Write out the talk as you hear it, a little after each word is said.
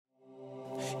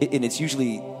and it's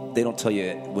usually, they don't tell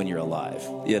you when you're alive.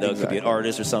 It could be an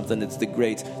artist or something. It's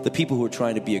the people who are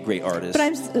trying to be a great artist.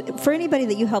 But for anybody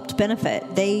that you helped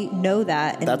benefit, they know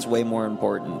that. That's way more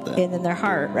important than in their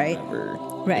heart, right?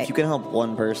 Right. If you can help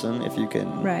one person, if you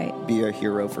can be a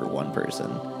hero for one person,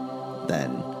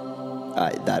 then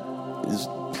that is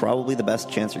probably the best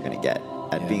chance you're going to get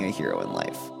at being a hero in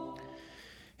life.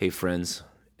 Hey, friends,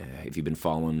 if you've been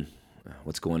following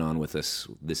what's going on with us,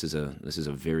 this is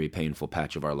a very painful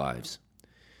patch of our lives.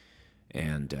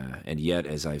 And yet,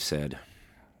 as I've said,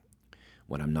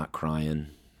 when I'm not crying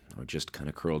or just kind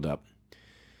of curled up,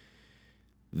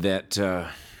 that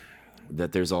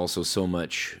there's also so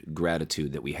much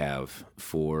gratitude that we have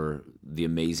for the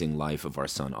amazing life of our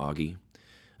son, Augie,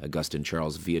 Augustine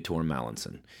Charles Viator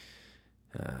Mallinson.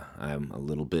 I'm a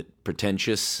little bit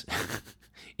pretentious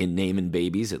in naming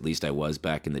babies, at least I was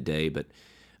back in the day, but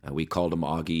we called him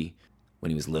Augie. When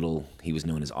he was little, he was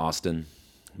known as Austin,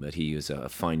 but he was a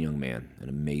fine young man, an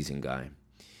amazing guy.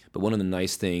 But one of the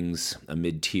nice things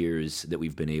amid tears that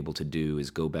we've been able to do is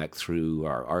go back through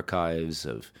our archives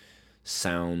of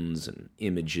sounds and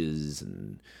images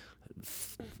and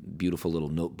beautiful little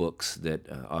notebooks that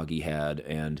Augie had,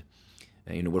 and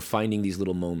we're finding these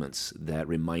little moments that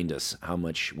remind us how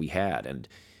much we had, and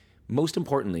most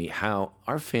importantly, how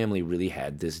our family really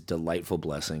had this delightful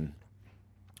blessing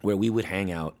where we would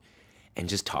hang out and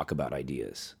just talk about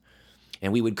ideas.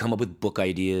 And we would come up with book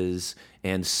ideas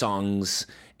and songs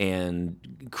and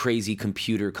crazy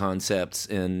computer concepts.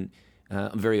 And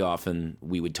very often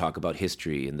we would talk about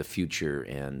history and the future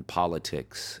and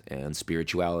politics and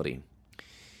spirituality.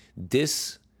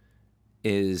 This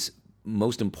is,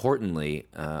 most importantly,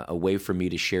 a way for me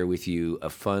to share with you a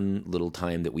fun little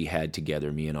time that we had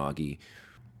together, me and Augie,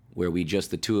 where we,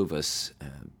 just the two of us,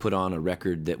 put on a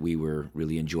record that we were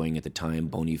really enjoying at the time,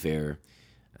 Bon Iver,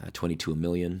 22 a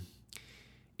Million.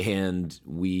 And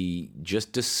we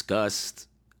just discussed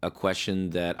a question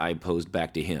that I posed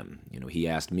back to him. He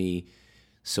asked me,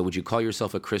 so would you call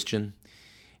yourself a Christian?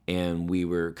 And we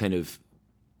were kind of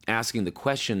asking the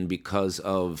question because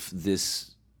of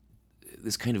this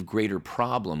kind of greater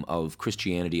problem of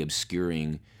Christianity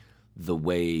obscuring the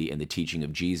way and the teaching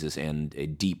of Jesus and a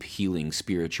deep healing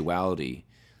spirituality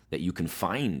that you can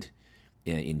find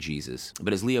in Jesus.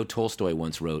 But as Leo Tolstoy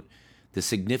once wrote, the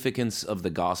significance of the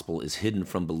gospel is hidden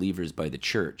from believers by the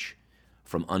church,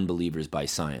 from unbelievers by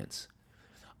science.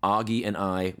 Augie and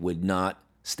I would not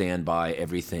stand by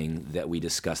everything that we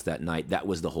discussed that night. That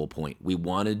was the whole point. We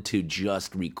wanted to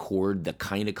just record the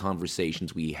kind of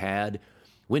conversations we had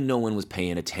when no one was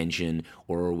paying attention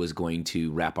or was going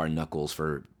to wrap our knuckles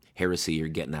for heresy or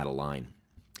getting out of line.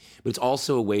 But it's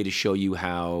also a way to show you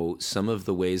how some of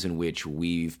the ways in which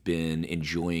we've been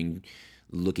enjoying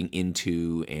looking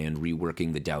into and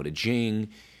reworking the Tao Te Ching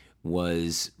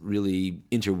was really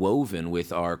interwoven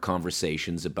with our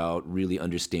conversations about really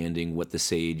understanding what the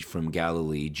sage from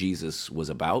Galilee, Jesus, was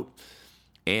about,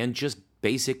 and just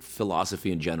basic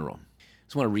philosophy in general. I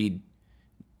just want to read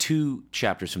 2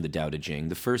 chapters from the Tao Te Ching.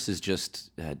 The first is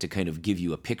just to kind of give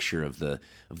you a picture of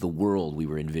the world we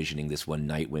were envisioning this one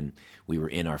night when we were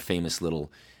in our famous little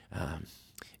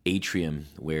atrium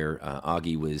where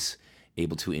Augie was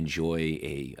able to enjoy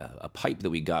a pipe that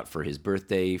we got for his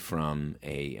birthday from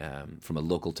a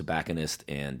local tobacconist.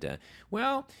 And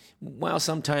while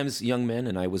sometimes young men,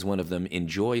 and I was one of them,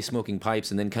 enjoy smoking pipes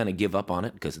and then kind of give up on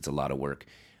it because it's a lot of work,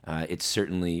 it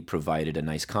certainly provided a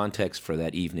nice context for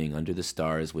that evening under the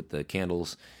stars with the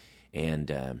candles and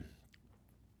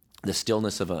the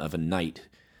stillness of a night,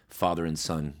 father and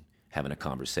son having a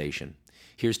conversation.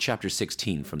 Here's chapter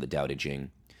 16 from the Tao Te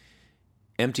Ching.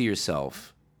 Empty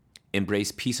yourself.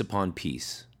 Embrace peace upon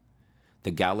peace.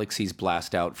 The galaxies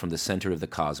blast out from the center of the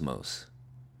cosmos.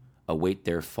 Await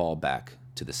their fall back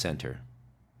to the center.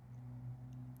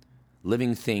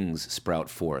 Living things sprout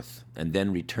forth and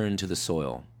then return to the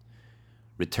soil.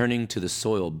 Returning to the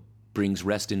soil brings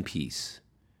rest in peace.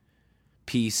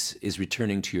 Peace is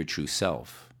returning to your true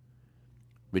self.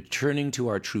 Returning to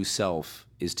our true self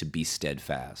is to be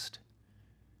steadfast.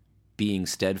 Being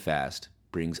steadfast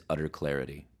brings utter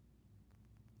clarity.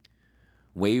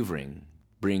 Wavering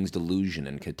brings delusion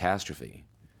and catastrophe.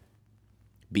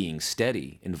 Being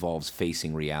steady involves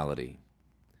facing reality.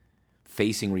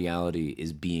 Facing reality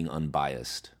is being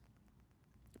unbiased.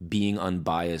 Being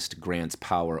unbiased grants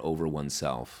power over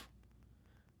oneself.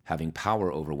 Having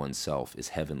power over oneself is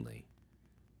heavenly.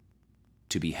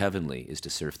 To be heavenly is to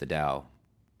surf the Tao.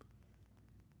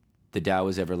 The Tao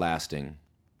is everlasting.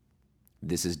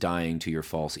 This is dying to your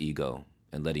false ego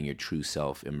and letting your true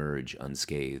self emerge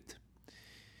unscathed.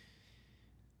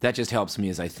 that just helps me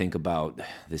as I think about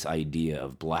this idea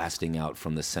of blasting out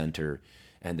from the center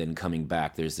and then coming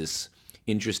back. There's this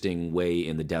interesting way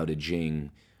in the Tao Te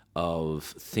Ching of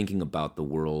thinking about the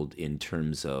world in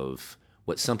terms of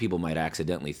what some people might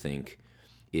accidentally think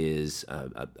is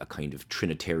a kind of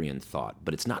Trinitarian thought,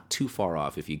 but it's not too far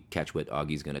off if you catch what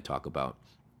Augie's going to talk about.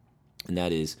 And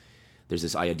that is, there's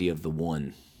this idea of the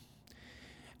one.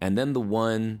 And then the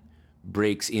one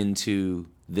breaks into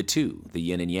the two, the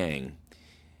yin and yang.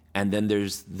 And then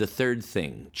there's the third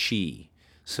thing, qi.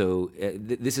 So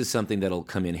this is something that'll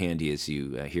come in handy as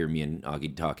you hear me and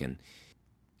Augie talking.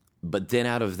 But then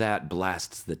out of that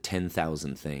blasts the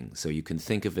 10,000 things. So you can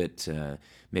think of it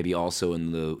maybe also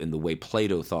in the way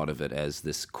Plato thought of it as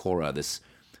this chora,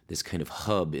 this kind of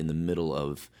hub in the middle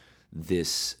of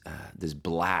this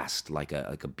blast, like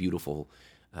a beautiful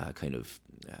kind of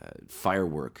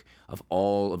firework of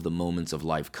all of the moments of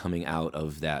life coming out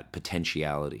of that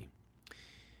potentiality.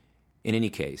 In any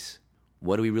case,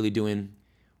 what are we really doing?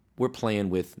 We're playing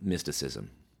with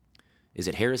mysticism. Is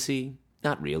it heresy?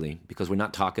 Not really, because we're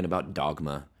not talking about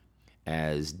dogma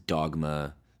as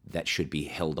dogma that should be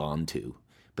held on to,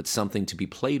 but something to be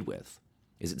played with.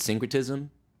 Is it syncretism?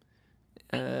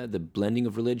 The blending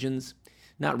of religions?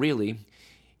 Not really.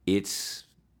 It's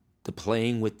the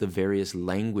playing with the various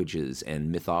languages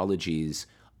and mythologies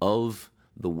of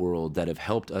the world that have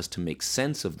helped us to make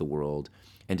sense of the world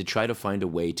and to try to find a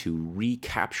way to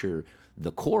recapture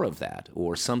the core of that,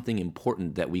 or something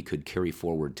important that we could carry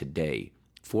forward today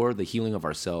for the healing of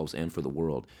ourselves and for the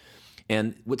world.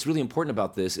 And what's really important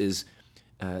about this is,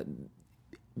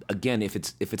 again, if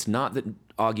it's not that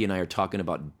Augie and I are talking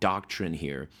about doctrine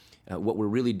here, what we're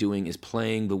really doing is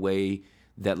playing the way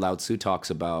that Lao Tzu talks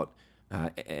about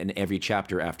in every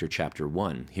chapter after chapter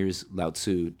 1. Here's Lao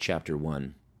Tzu, chapter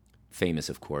 1, famous,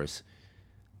 of course.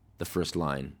 The first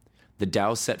line: "The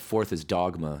Tao set forth as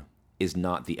dogma is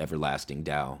not the everlasting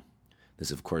Tao."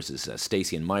 This, of course, is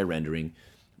Stacy and my rendering.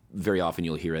 Very often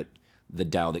you'll hear it: the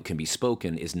Tao that can be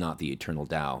spoken is not the eternal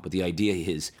Tao. But the idea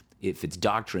is, if it's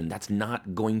doctrine, that's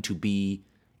not going to be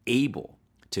able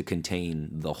to contain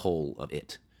the whole of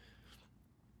it.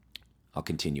 I'll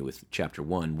continue with chapter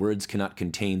 1. "Words cannot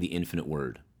contain the infinite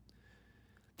word.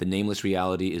 The nameless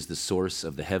reality is the source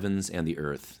of the heavens and the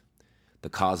earth. The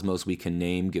cosmos we can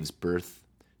name gives birth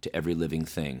to every living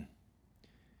thing.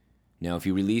 Now, if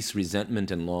you release resentment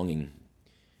and longing,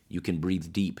 you can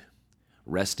breathe deep,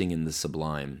 resting in the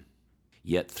sublime.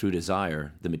 Yet through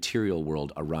desire, the material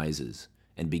world arises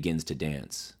and begins to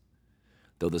dance.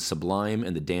 Though the sublime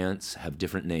and the dance have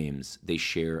different names, they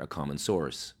share a common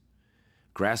source.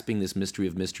 Grasping this mystery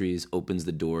of mysteries opens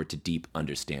the door to deep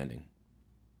understanding."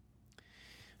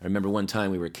 I remember one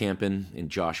time we were camping in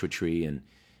Joshua Tree, and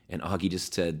Augie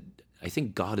just said, "I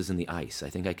think God is in the ice. I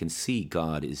think I can see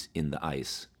God is in the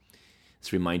ice."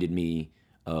 This reminded me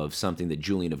of something that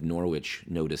Julian of Norwich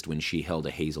noticed when she held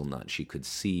a hazelnut. She could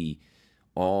see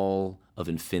all of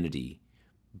infinity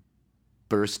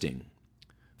bursting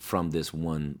from this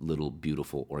one little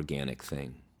beautiful organic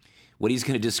thing. What he's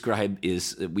going to describe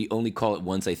is, we only call it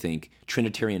once, I think,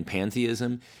 Trinitarian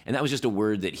pantheism. And that was just a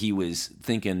word that he was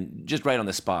thinking just right on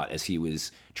the spot as he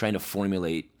was trying to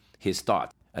formulate his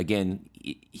thought. Again,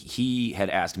 he had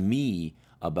asked me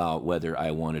about whether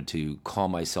I wanted to call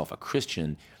myself a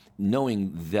Christian,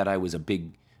 knowing that I was a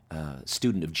big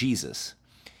student of Jesus.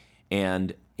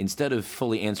 And instead of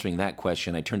fully answering that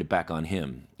question, I turned it back on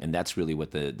him. And that's really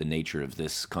what the nature of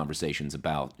this conversation is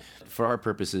about. For our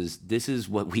purposes, this is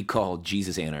what we call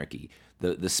Jesus anarchy.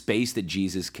 The space that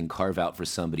Jesus can carve out for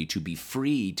somebody to be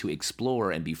free to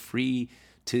explore and be free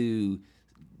to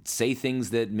say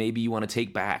things that maybe you want to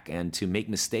take back and to make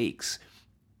mistakes.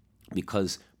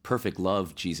 Because perfect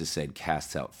love, Jesus said,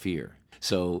 casts out fear.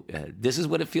 So this is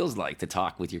what it feels like to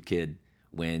talk with your kid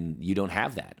when you don't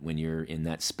have that, when you're in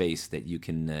that space that you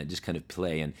can just kind of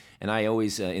play. And I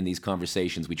always, in these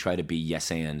conversations, we try to be yes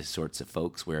and sorts of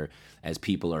folks, where as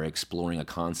people are exploring a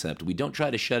concept, we don't try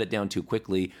to shut it down too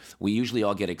quickly. We usually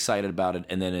all get excited about it,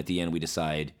 and then at the end we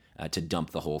decide to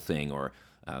dump the whole thing, or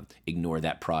ignore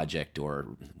that project,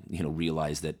 or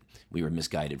realize that we were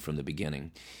misguided from the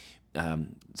beginning.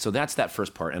 So that's that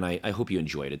first part, and I hope you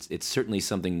enjoy it. It's certainly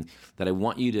something that I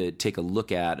want you to take a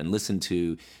look at and listen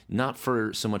to, not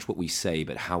for so much what we say,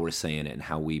 but how we're saying it and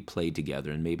how we play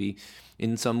together. And maybe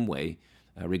in some way,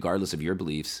 regardless of your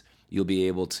beliefs, you'll be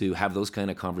able to have those kind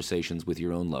of conversations with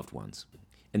your own loved ones.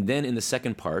 And then in the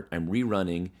second part, I'm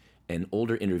rerunning an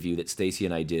older interview that Stacy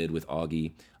and I did with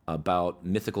Augie about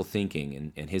mythical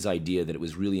thinking and his idea that it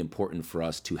was really important for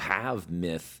us to have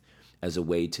myth as a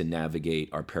way to navigate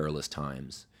our perilous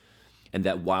times. And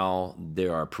that while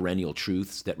there are perennial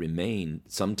truths that remain,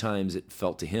 sometimes it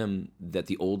felt to him that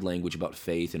the old language about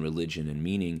faith and religion and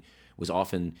meaning was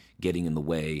often getting in the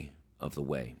way of the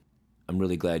way. I'm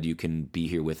really glad you can be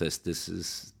here with us. This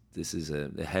is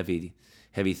a heavy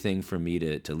thing for me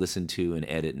to listen to and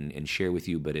edit and share with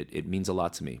you, but it means a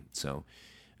lot to me. So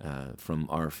from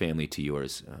our family to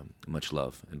yours, much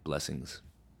love and blessings.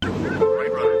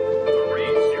 Right rudder,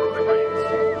 30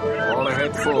 degrees. All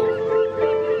ahead full.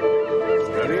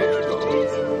 Steady as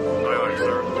goes. Aye, aye,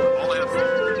 sir. All ahead full.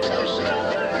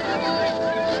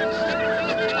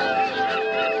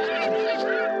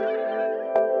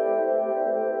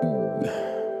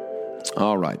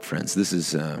 All right, friends, this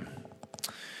is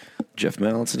Jeff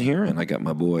Mallinson here, and I got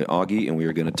my boy Augie, and we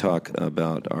are going to talk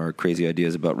about our crazy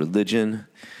ideas about religion.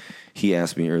 He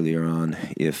asked me earlier on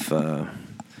if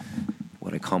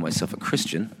would I call myself a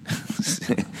Christian,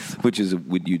 which is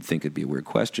you'd think it'd be a weird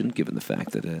question, given the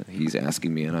fact that he's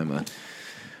asking me, and I'm a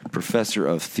professor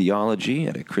of theology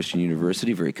at a Christian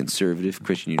university, very conservative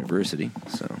Christian university.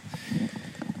 So,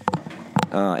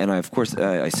 and I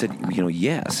said,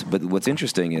 yes. But what's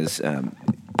interesting is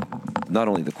not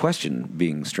only the question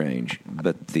being strange,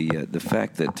 but the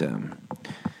fact that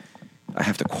I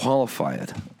have to qualify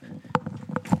it.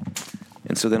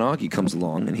 And so then Augie comes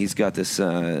along, and he's got this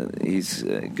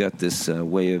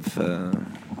way of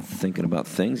thinking about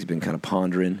things. He's been kind of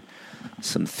pondering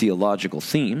some theological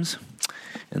themes,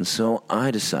 and so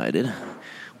I decided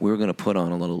we were going to put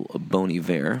on a little Bon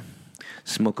Iver,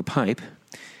 smoke a pipe,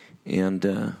 and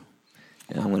I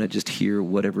want to just hear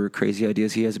whatever crazy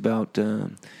ideas he has about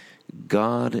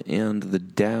God and the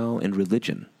Tao and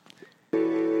religion. Why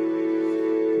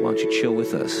don't you chill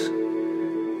with us?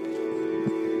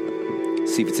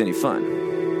 See if it's any fun.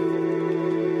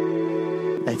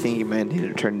 I think you might need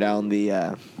to turn down the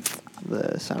sound a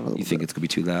little bit. You think it's going to be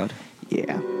too loud?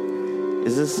 Yeah.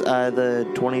 Is this the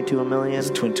 22 a million?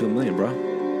 It's 22 a million, bro.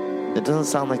 It doesn't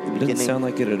sound like the beginning. It doesn't sound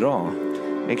like it at all.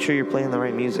 Make sure you're playing the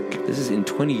right music. This is in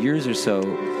 20 years or so,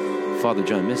 Father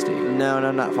John Misty.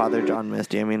 No, not Father John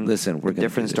Misty. I mean, listen, we're going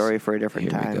different story for a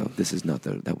different time. Here we go. This is not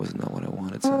that was not what I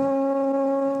wanted, son.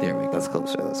 There we go. That's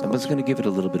closer. I'm just going to give it a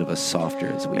little bit of a softer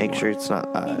as we Make sure it's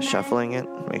not shuffling it.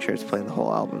 Make sure it's playing the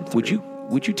whole album through.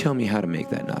 Would you tell me how to make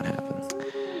that not happen?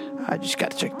 I just got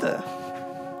to check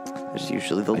there's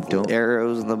usually the little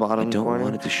arrows in the bottom corner. I don't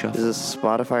want it to shuffle. Is this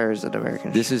Spotify or is it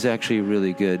American? This is actually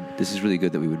really good. This is really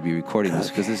good that we would be recording this,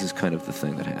 because this is kind of the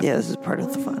thing that happens. Yeah, this is part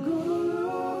of the fun.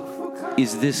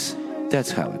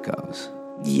 That's how it goes?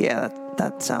 Yeah,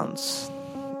 that sounds...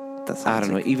 I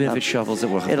don't know. Even if it shuffles,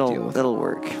 we'll have to deal with it. It'll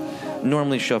work.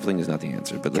 Normally, shuffling is not the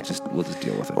answer, but we'll just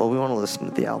deal with it. Well, we want to listen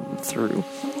to the album through.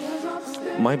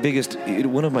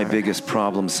 One of my biggest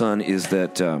problems, son, is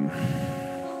that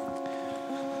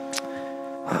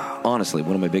honestly,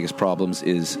 one of my biggest problems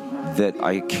is that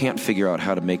I can't figure out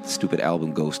how to make the stupid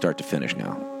album go start to finish.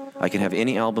 Now, I can have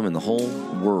any album in the whole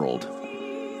world.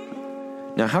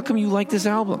 Now, how come you like this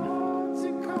album?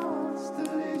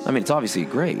 I mean, it's obviously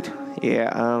great.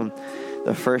 Yeah,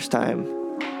 the first time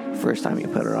you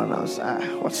put it on, I was,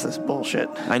 what's this bullshit?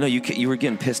 I know you were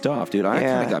getting pissed off, dude. I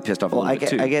kind of got pissed off a little bit,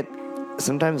 too.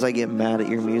 Sometimes I get mad at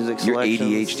your music selections.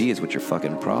 Your ADHD is what your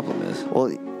fucking problem is.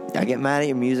 Well, I get mad at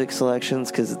your music selections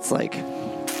because it's like,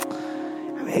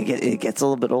 it gets a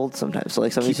little bit old sometimes. So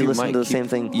like sometimes you listen to the same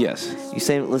thing. Yes.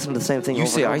 Listen to the same thing over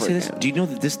and over again. This? Do you know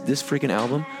that this freaking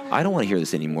album, I don't want to hear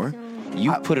this anymore.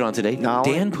 You put it on today.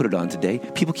 Dan put it on today.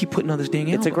 People keep putting on this dang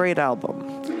album. It's a great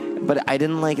album. But I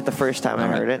didn't like it the first time I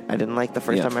heard it. I didn't like the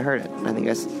first time I heard it. I think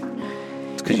it's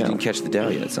because you didn't catch the Tao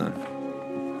yet, son. So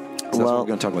that's what we're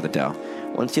going to talk about the Tao.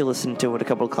 Once you listen to it a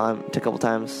couple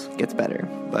times, it gets better.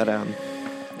 But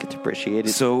get to appreciate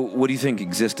it. So what do you think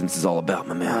existence is all about,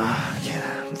 my man?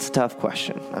 Yeah, it's a tough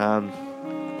question.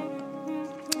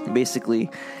 Basically,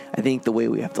 I think the way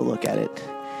we have to look at it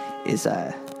is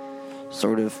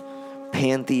sort of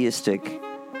pantheistic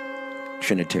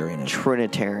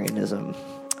Trinitarianism.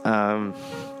 I'm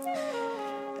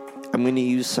going to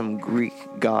use some Greek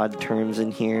god terms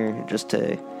in here just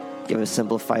to give a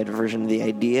simplified version of the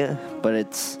idea,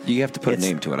 but you have to put a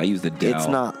name to it. I use the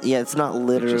Tao. It's not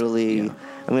literally.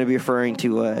 I'm going to be referring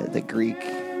to the Greek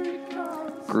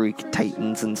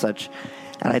titans and such,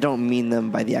 and I don't mean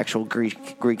them by the actual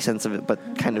Greek sense of it,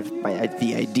 but kind of by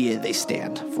the idea they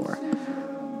stand for.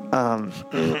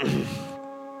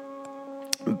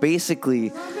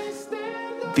 Basically,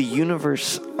 the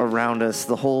universe around us,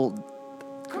 the whole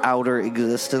outer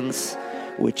existence,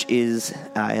 which is,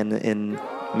 in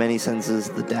many senses,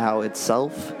 the Tao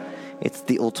itself, it's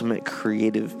the ultimate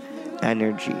creative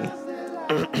energy.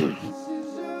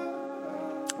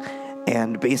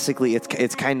 And basically,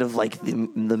 it's kind of like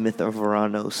the myth of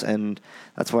Uranus, and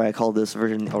that's why I call this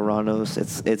version Uranus.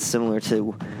 It's similar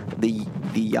to the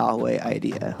Yahweh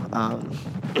idea,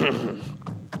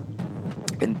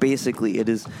 and basically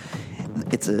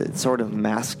it's a sort of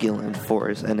masculine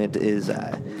force, and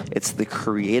it's the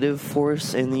creative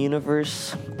force in the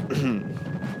universe.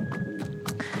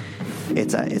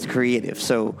 It's creative,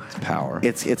 so It's power.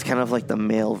 It's kind of like the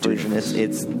male version.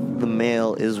 It's the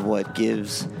male is what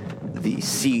gives the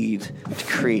seed to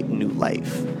create new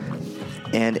life.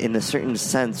 And in a certain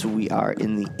sense, we are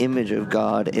in the image of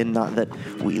God, in not that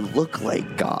we look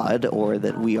like God or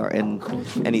that we are in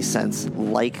any sense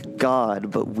like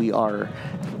God, but we are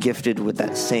gifted with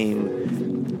that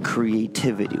same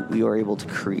creativity. We are able to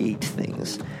create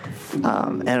things.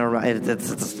 And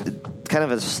it's kind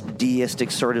of a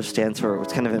deistic sort of stance where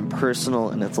it's kind of impersonal,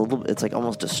 and it's like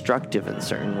almost destructive in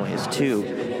certain ways too,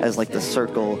 as like the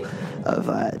circle of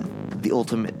the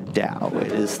ultimate Tao.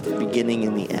 It is the beginning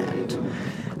and the end.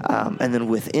 And then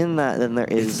within that, then there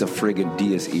is the friggin'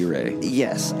 dies irae.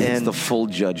 Yes, It's and the full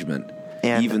judgment.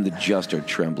 and- Even the just are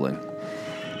trembling.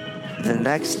 the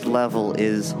next level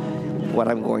is what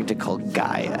I'm going to call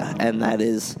Gaia, and that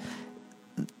is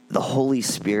the Holy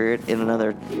Spirit. In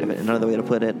another way to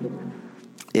put it,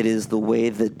 it is the way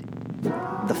that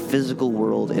the physical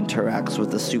world interacts with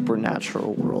the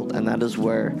supernatural world, and that is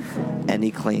where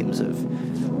any claims of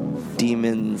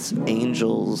demons,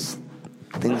 angels,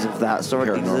 things of that sort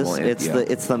Paranormal, exist. yeah.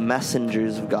 It's the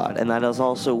messengers of God, and that is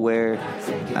also where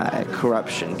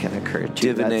corruption can occur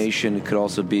too. Divination could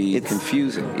also be It's-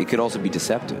 confusing. It could also be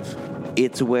deceptive.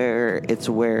 It's where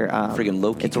Friggin'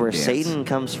 Loki It's where can dance. Satan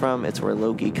comes from. It's where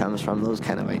Loki comes from. Those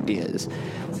kind of ideas,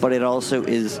 but it also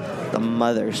is the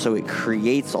mother, so it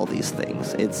creates all these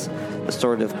things. It's the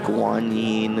sort of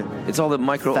guanine. It's all the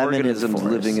microorganisms force.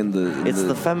 living in the It's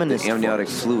the feminist amniotic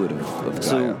force. fluid of Gaia.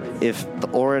 So if the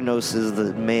Oranos is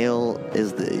the male,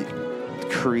 is the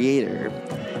creator,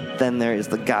 then there is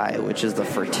the Gaia, which is the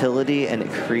fertility, and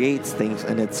it creates things,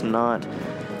 and it's not.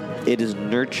 It is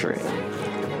nurturing.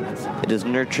 It is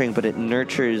nurturing, but it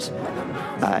nurtures,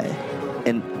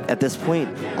 and at this point,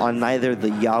 on neither the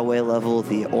Yahweh level,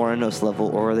 the Oranos level,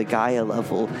 or the Gaia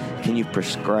level, can you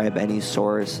prescribe any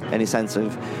source, any sense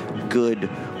of good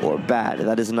or bad.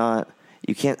 That is not.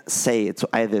 You can't say it's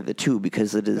either the two,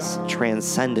 because it is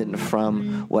transcendent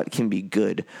from what can be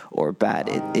good or bad.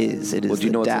 It is. It is Well, do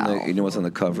you know the what's Tao. you know what's on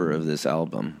the cover of this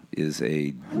album is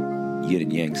a yin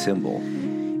and yang symbol,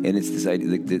 and it's this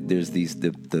idea. There's these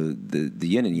the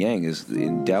yin and yang is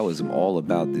in Taoism all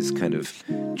about this kind of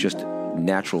just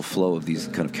natural flow of these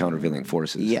kind of countervailing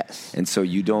forces. Yes. And so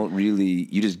you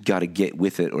just got to get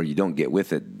with it, or you don't get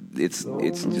with it. It's just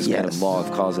kind of Yes. law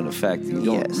of cause and effect. You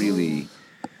don't Yes. really.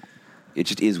 It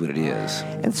just is what it is.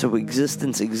 And so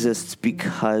existence exists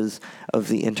because of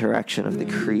the interaction of the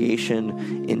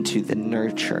creation into the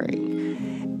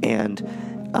nurturing. And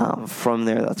from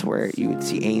there, that's where you would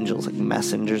see angels, like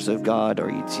messengers of God, or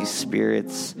you'd see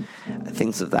spirits,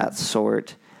 things of that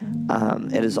sort.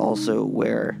 It is also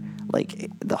where, like,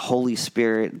 the Holy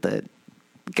Spirit, that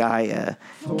Gaia,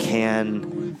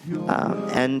 can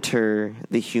enter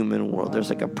the human world. There's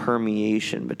like a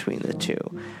permeation between the two.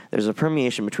 There's a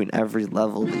permeation between every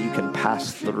level that you can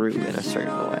pass through in a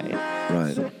certain way.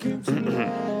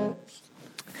 Right.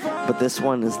 But this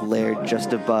one is layered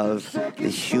just above the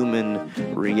human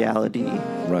reality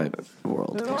Right.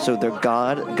 world. So they're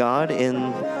God in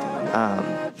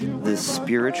the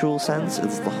spiritual sense.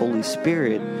 It's the Holy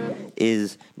Spirit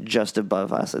is just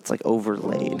above us. It's like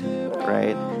overlaid,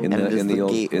 right?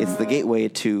 It's the gateway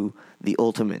to the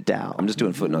ultimate Tao. I'm just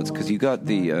doing footnotes because you got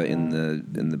the in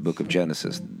the book of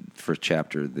Genesis, first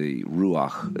chapter, the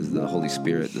Ruach is the Holy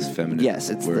Spirit, this feminine. Yes,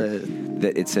 it's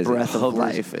that it says breath it of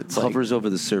life. It's hovers over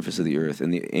the surface of the earth,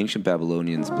 and the ancient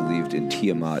Babylonians believed in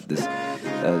Tiamat,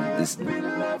 this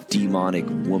demonic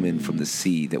woman from the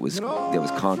sea that was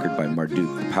conquered by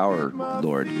Marduk, the power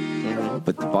lord. Mm-hmm.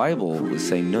 But the Bible was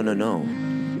saying no.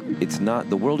 It's not.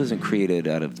 The world isn't created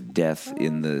out of death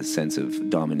in the sense of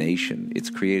domination. It's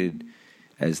created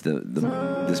as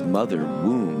this mother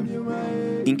womb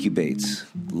incubates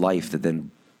life that then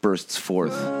bursts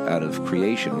forth out of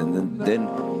creation, and then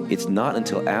it's not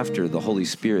until after the Holy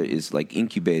Spirit is like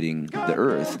incubating the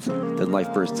earth that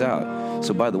life bursts out.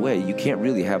 So, by the way, you can't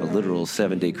really have a literal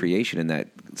 7-day creation in that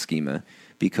schema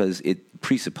because it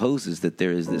presupposes that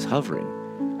there is this hovering.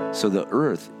 So the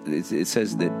earth, it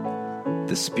says that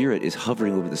the Spirit is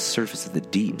hovering over the surface of the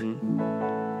deep,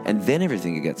 and then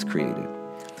everything gets created.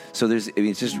 So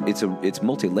it's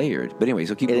multi-layered. But anyway,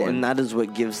 so keep going. And that is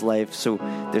what gives life. So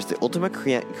there's the ultimate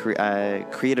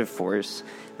creative force,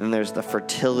 then there's the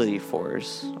fertility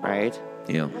force, right?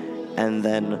 Yeah. And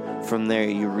then from there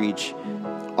you reach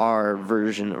our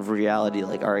version of reality,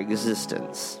 like our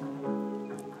existence.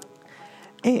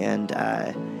 And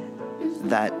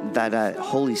that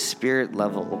Holy Spirit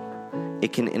level,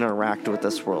 it can interact with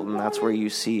this world, and that's where you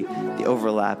see the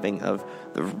overlapping of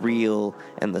the real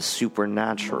and the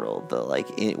supernatural.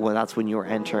 That's when you're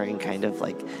entering kind of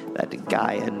like that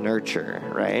Gaia nurture,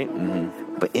 right?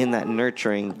 Mm-hmm. But in that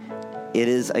nurturing, it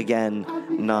is again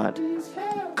not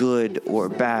good or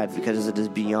bad, because it is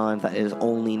beyond that. It is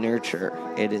only nurture.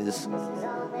 It is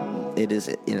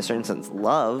in a certain sense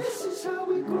love,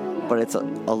 but it's a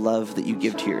love that you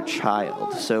give to your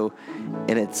child. So,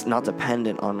 and it's not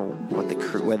dependent on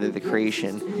whether the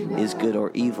creation is good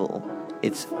or evil.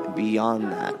 It's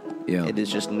beyond that. Yeah. It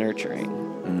is just nurturing.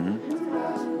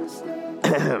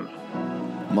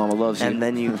 Mm-hmm. Mama loves you. And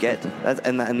then you get that's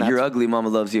you're ugly. Mama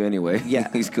loves you anyway. Yeah.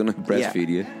 He's gonna breastfeed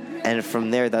you. And from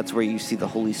there, that's where you see the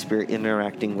Holy Spirit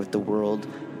interacting with the world,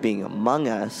 being among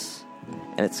us,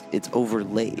 and it's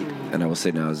overlaid. And I will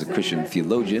say now, as a Christian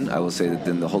theologian, I will say that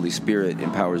then the Holy Spirit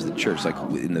empowers the church. Like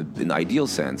in the ideal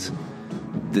sense,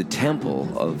 the temple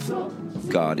of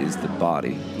God is the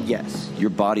body. Yes.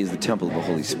 Your body is the temple of the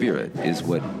Holy Spirit, is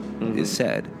what is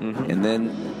said. Mm-hmm. And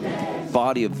then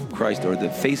body of Christ, or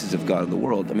the faces of God in the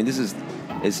world. I mean, this is,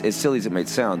 as silly as it might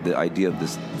sound, the idea of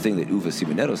this thing that Uwe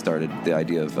Simonetto started, the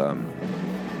idea of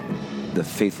the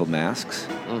faithful masks,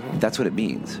 that's what it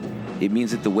means. It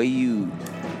means that the way you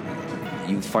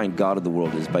find God in the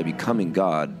world is by becoming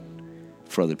God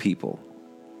for other people.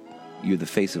 You're the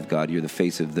face of God. You're the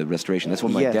face of the restoration. That's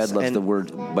what my dad loves the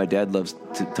word. My dad loves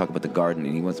to talk about the garden,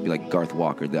 and he wants to be like Garth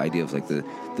Walker. The idea of like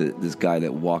this guy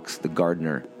that walks, the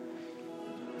gardener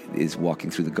is walking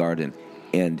through the garden,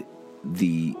 and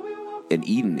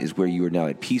Eden is where you are now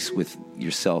at peace with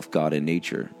yourself, God, and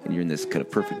nature, and you're in this kind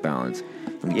of perfect balance.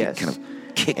 And we get kind of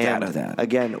kicked out of that.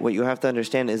 Again, what you have to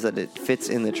understand is that it fits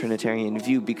in the Trinitarian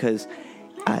view, because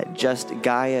just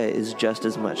Gaia is just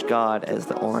as much God as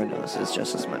the Oranos is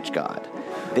just as much God.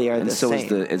 They are the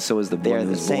same. And so is the one who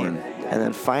was born. And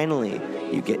then finally,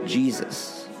 you get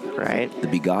Jesus, right? The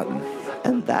begotten.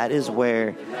 And that is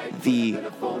where the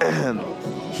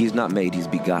he's not made; he's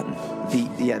begotten.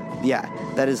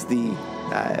 That is the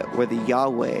where the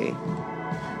Yahweh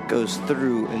goes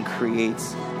through and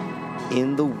creates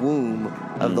in the womb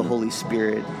of the Holy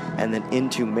Spirit, and then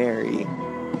into Mary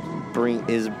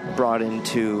is brought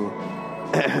into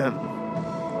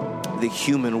the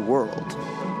human world.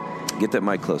 Get that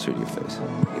mic closer to your face.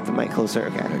 Get the mic closer,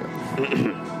 okay. There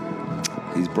you go.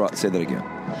 He's brought. Say that again.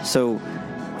 So,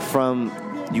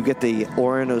 you get the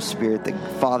Oranos Spirit, the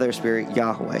Father Spirit,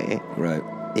 Yahweh. Right.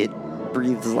 It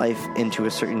breathes life into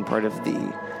a certain part of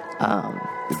the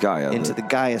Gaia, into the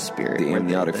Gaia spirit, the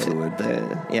amniotic fluid,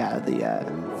 the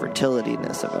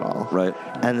fertilityness of it all, right?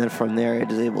 And then from there,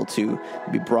 it is able to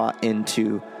be brought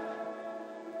into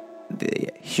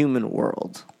the human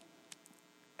world,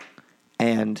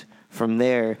 and from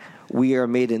there, we are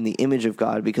made in the image of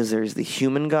God, because there is the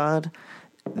human God,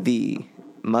 the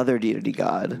mother deity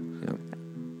God,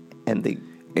 and the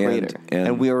greater,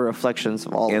 and we are reflections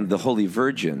of all. And the Holy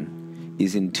Virgin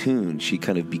is in tune. She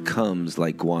kind of becomes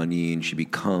like Guan Yin. She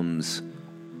becomes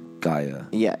Gaia.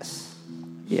 Yes.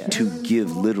 To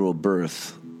give literal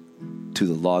birth to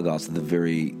the Logos, the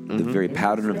very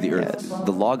pattern of the earth. Yes.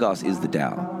 The Logos is the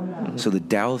Tao. Mm-hmm. So the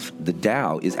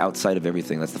Tao is outside of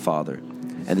everything. That's the Father,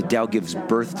 and the Tao gives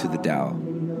birth to the Tao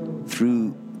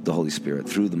through the Holy Spirit,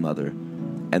 through the Mother,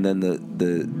 and then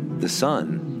the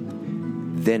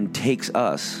Son then takes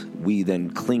us. We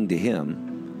then cling to Him.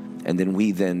 And then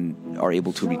we then are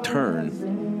able to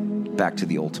return back to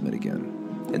the ultimate again.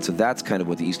 And so that's kind of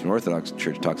what the Eastern Orthodox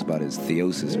Church talks about as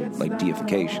theosis, or like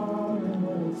deification.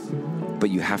 But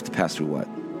you have to pass through what?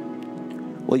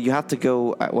 Well, you have to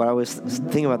go... What I was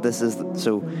thinking about this is,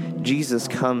 so Jesus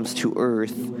comes to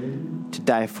earth to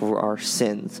die for our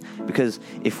sins. Because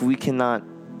if we cannot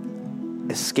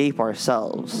escape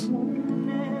ourselves...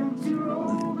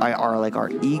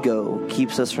 Our ego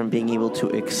keeps us from being able to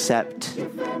accept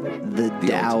the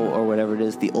Tao ultimate, or whatever it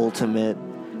is, the ultimate,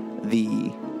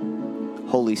 the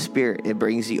Holy Spirit. It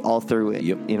brings you all through it.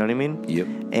 Yep. You know what I mean? Yep.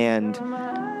 And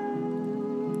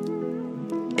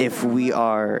if we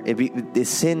are, the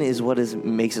sin is what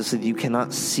makes it so that you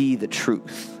cannot see the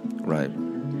truth. Right.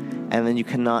 And then you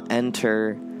cannot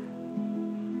enter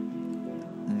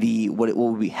what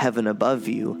will be heaven above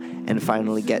you, and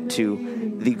finally get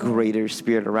to the greater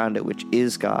spirit around it, which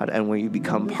is God, and where you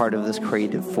become part of this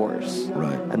creative force.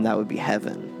 Right. And that would be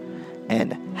heaven.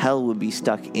 And hell would be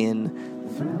stuck in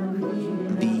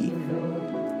the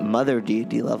mother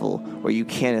deity level, where you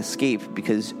can't escape,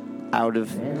 because out of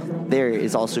there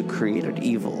is also created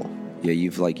evil. Yeah,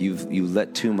 you've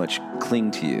let too much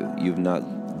cling to you. You've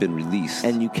not been released,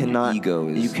 and you cannot. Your ego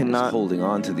is holding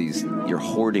on to these. You're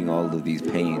hoarding all of these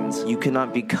pains. You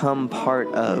cannot become part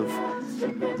of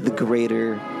the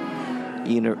greater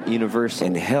universal.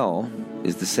 And hell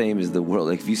is the same as the world.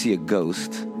 Like if you see a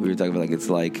ghost, we were talking about, like it's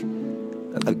like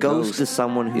a ghost is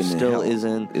someone who still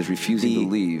is refusing to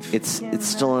leave. It's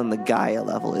still on the Gaia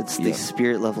level. It's the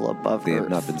spirit level above. They Earth.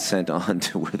 have not been sent on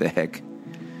to where the heck.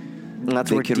 And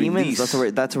that's where demons.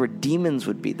 That's where demons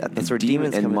would be. That's where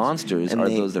demons and come monsters are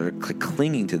those that are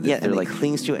clinging to this. Yeah, they're like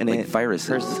clings to it, and like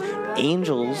viruses.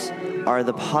 Angels are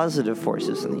the positive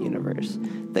forces in the universe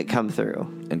that come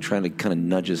through and trying to kind of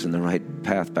nudge us in the right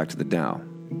path back to the Tao.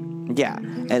 Yeah,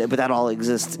 but that all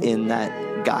exists in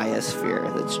that Gaia sphere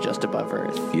that's just above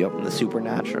Earth. Yep. And the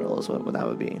supernatural is what that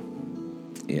would be.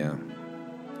 Yeah.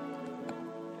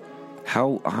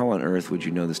 How on earth would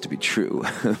you know this to be true?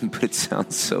 But it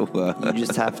sounds so... You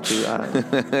just have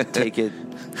to take it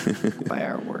by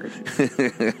our word.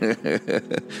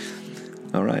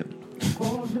 All right.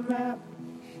 Across the map,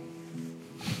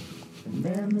 and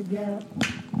then the gap.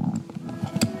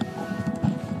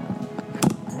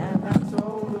 And that's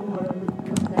all the word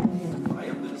companion.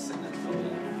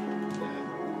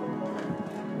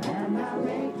 And I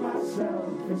make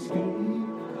myself escape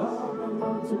of the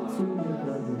multitude of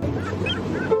others.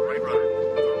 Right rudder,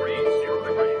 30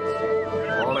 degrees.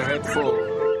 All ahead full.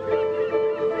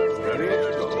 Steady as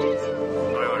it goes.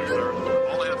 Aye, aye, sir.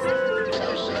 All ahead full.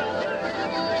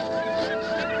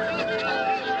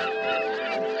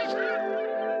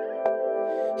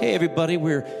 Hey everybody,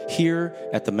 we're here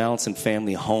at the Mallinson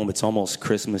family home. It's almost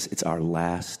Christmas. It's our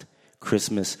last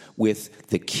Christmas with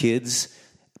the kids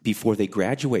before they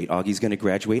graduate. Augie's going to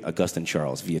graduate. Augustine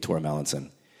Charles Viator Mallinson.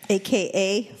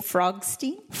 A.K.A.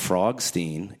 Frogstein.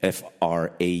 Frogstein,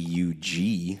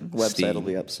 F-R-A-U-G. Website will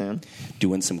be up soon.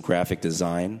 Doing some graphic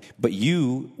design. But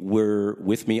you were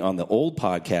with me on the old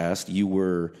podcast. You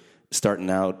were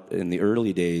starting out in the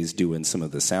early days doing some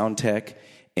of the sound tech.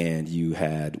 And you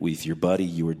had, with your buddy,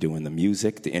 you were doing the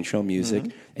music, the intro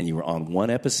music, and you were on one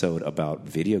episode about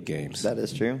video games. That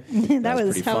is true. that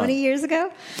was pretty how fun. many years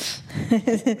ago?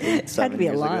 Had to be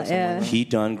a lot, yeah. He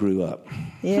done grew up.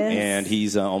 Yes. And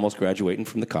he's almost graduating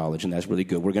from the college, and that's really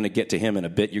good. We're going to get to him in a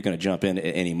bit. You're going to jump in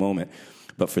at any moment.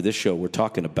 But for this show, we're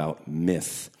talking about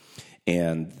myth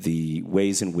and the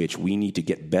ways in which we need to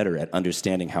get better at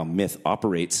understanding how myth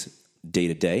operates day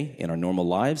to day in our normal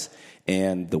lives,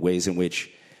 and the ways in which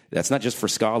that's not just for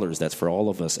scholars, that's for all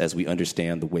of us as we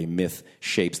understand the way myth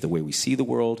shapes the way we see the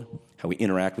world, how we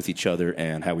interact with each other,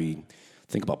 and how we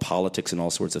think about politics and all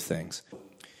sorts of things.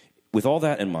 With all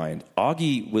that in mind,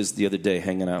 Augie was the other day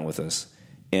hanging out with us,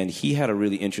 and he had a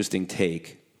really interesting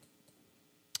take,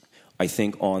 I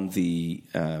think, on the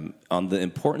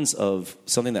importance of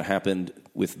something that happened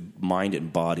with mind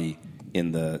and body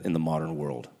in the modern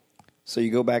world. So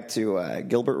you go back to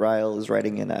Gilbert Ryle is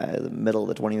writing in the middle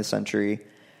of the 20th century,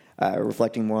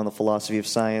 reflecting more on the philosophy of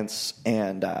science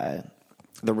and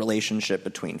the relationship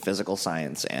between physical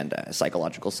science and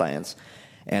psychological science.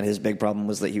 And his big problem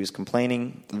was that he was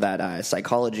complaining that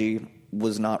psychology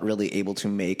was not really able to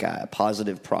make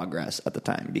positive progress at the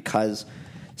time because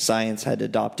science had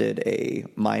adopted a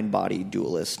mind-body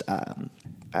dualist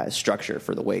structure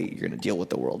for the way you're going to deal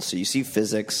with the world. So you see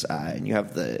physics, and you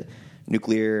have the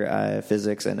nuclear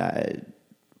physics and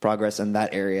progress in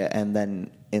that area, and then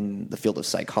in the field of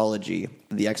psychology,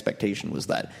 the expectation was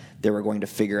that they were going to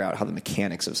figure out how the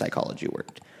mechanics of psychology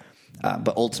worked.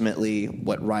 But ultimately,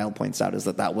 what Ryle points out is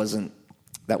that wasn't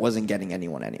getting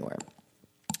anyone anywhere.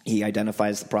 He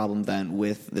identifies the problem then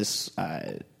with this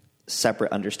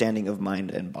separate understanding of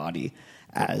mind and body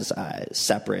as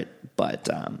separate but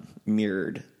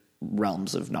mirrored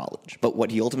realms of knowledge. But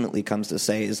what he ultimately comes to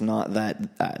say is not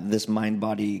that this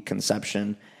mind-body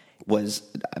conception was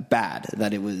bad,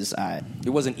 that it was... It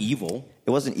wasn't evil.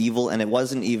 It wasn't evil, and it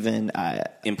wasn't even...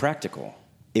 impractical.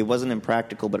 It wasn't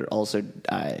impractical, but it also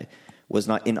was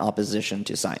not in opposition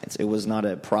to science. It was not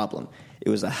a problem. It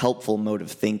was a helpful mode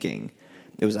of thinking.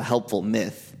 It was a helpful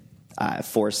myth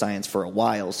for science for a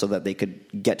while so that they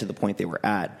could get to the point they were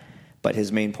at. But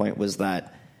his main point was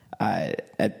that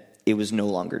it was no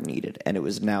longer needed, and it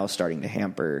was now starting to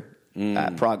hamper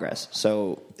progress.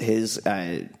 So his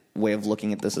way of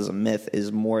looking at this as a myth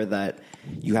is more that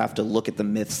you have to look at the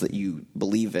myths that you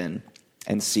believe in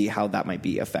and see how that might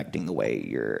be affecting the way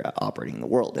you're operating in the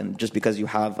world. And just because you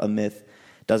have a myth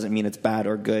doesn't mean it's bad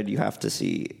or good. You have to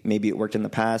see, maybe it worked in the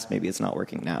past, maybe it's not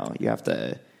working now. You have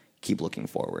to keep looking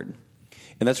forward.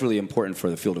 And that's really important for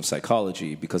the field of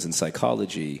psychology, because in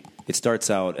psychology, it starts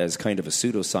out as kind of a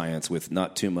pseudoscience with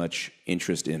not too much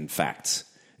interest in facts.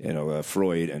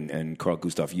 Freud and Carl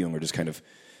Gustav Jung are just kind of,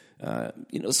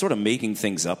 sort of making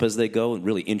things up as they go, and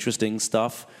really interesting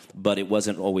stuff. But it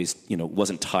wasn't always,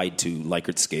 wasn't tied to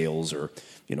Likert scales or,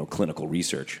 clinical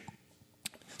research.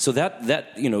 So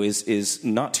that is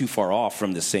not too far off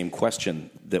from the same question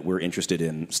that we're interested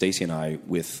in, Stacy and I,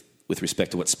 with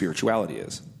respect to what spirituality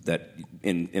is. That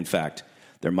in fact,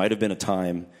 there might have been a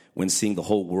time when seeing the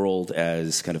whole world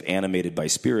as kind of animated by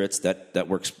spirits, that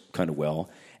works kind of well.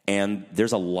 And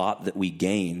there's a lot that we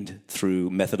gained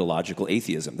through methodological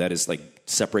atheism. That is like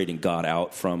separating God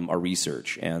out from our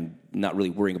research and not really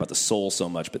worrying about the soul so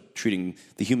much, but treating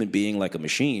the human being like a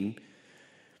machine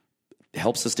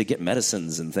helps us to get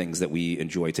medicines and things that we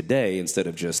enjoy today, instead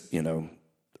of just,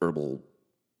 herbal,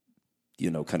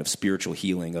 kind of spiritual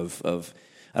healing of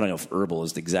I don't know if herbal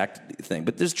is the exact thing,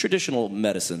 but there's traditional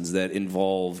medicines that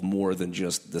involve more than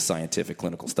just the scientific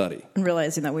clinical study. And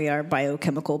realizing that we are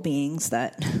biochemical beings,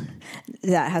 that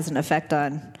has an effect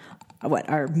on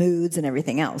our moods and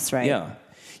everything else, right?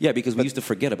 Yeah, because we used to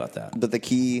forget about that. But the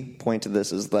key point to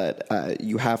this is that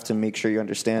you have to make sure you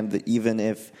understand that even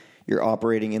if you're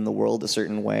operating in the world a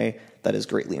certain way, that is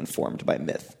greatly informed by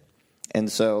myth.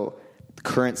 And so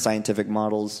current scientific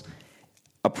models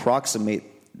approximate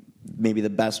maybe the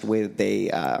best way that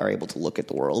they are able to look at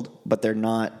the world, but they're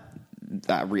not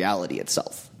reality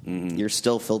itself. Mm-hmm. You're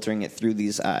still filtering it through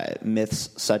these myths,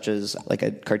 such as like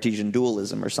a Cartesian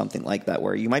dualism or something like that,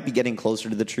 where you might be getting closer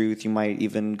to the truth. You might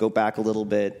even go back a little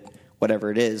bit,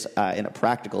 whatever it is, in a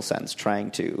practical sense,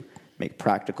 trying to make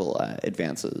practical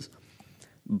advances.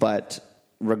 But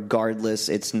regardless,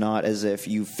 it's not as if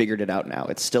you figured it out now.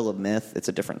 It's still a myth. It's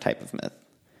a different type of myth.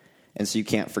 And so you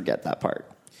can't forget that part.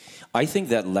 I think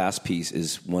that last piece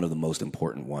is one of the most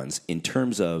important ones in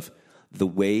terms of the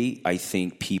way I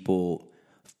think people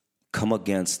come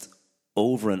against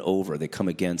over and over. They come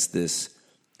against this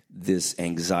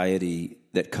anxiety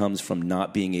that comes from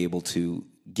not being able to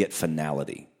get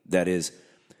finality. That is,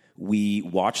 we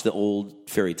watch the old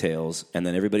fairy tales and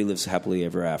then everybody lives happily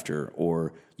ever after,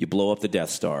 or you blow up the Death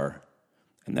Star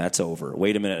and that's over.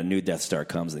 Wait a minute, a new Death Star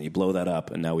comes and you blow that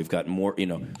up and now we've got more,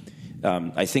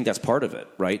 I think that's part of it,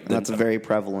 right? That's a very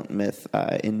prevalent myth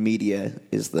in media,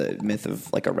 is the myth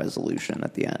of like a resolution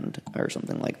at the end or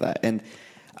something like that. And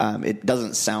it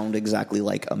doesn't sound exactly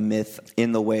like a myth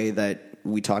in the way that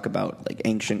we talk about like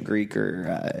ancient Greek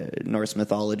or Norse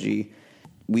mythology.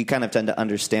 We kind of tend to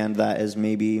understand that as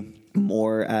maybe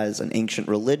more as an ancient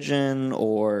religion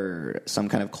or some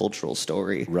kind of cultural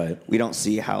story. Right. We don't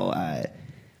see how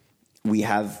we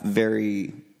have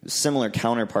very similar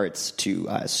counterparts to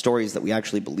stories that we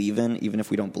actually believe in, even if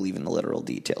we don't believe in the literal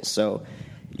details. So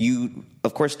you,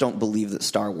 of course, don't believe that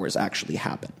Star Wars actually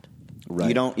happened. Right.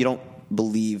 You don't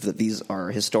believe that these are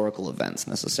historical events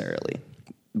necessarily.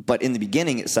 But in the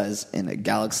beginning, it says in a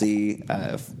galaxy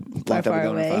far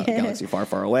away. Galaxy far,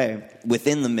 far away.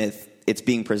 Within the myth, it's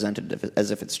being presented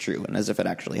as if it's true and as if it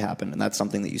actually happened. And that's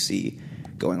something that you see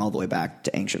going all the way back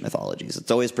to ancient mythologies.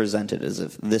 It's always presented as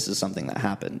if this is something that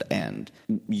happened, and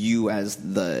you as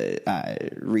the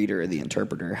reader or the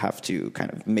interpreter have to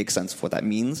kind of make sense of what that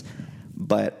means.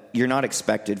 But you're not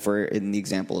expected, for in the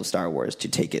example of Star Wars, to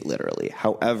take it literally.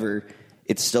 However,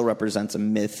 it still represents a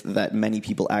myth that many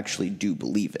people actually do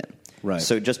believe in. Right.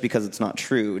 So just because it's not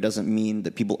true doesn't mean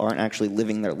that people aren't actually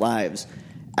living their lives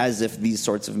as if these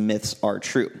sorts of myths are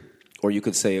true. Or you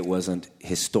could say it wasn't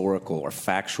historical or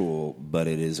factual, but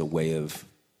it is a way of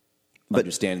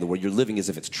understanding the world. You're living as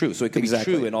if it's true. So it could be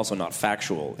true and also not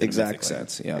factual in a mythic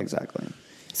sense. Yeah. Exactly.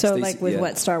 So, Stacey, like with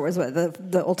what Star Wars, what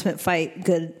the ultimate fight,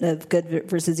 good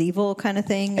versus evil kind of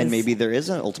thing, and maybe there is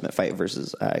an ultimate fight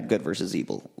versus good versus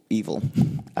evil.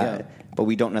 But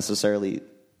we don't necessarily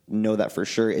know that for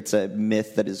sure. It's a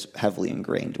myth that is heavily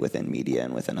ingrained within media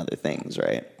and within other things,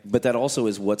 right? But that also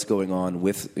is what's going on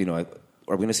with, are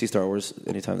we going to see Star Wars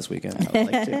anytime this weekend? I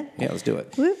would like to. Yeah, let's do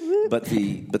it. Whoop, whoop. But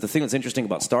the thing that's interesting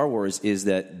about Star Wars is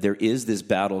that there is this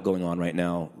battle going on right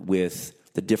now with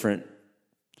the different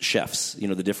chefs,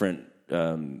 the different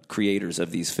creators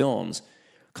of these films,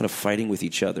 kind of fighting with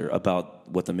each other about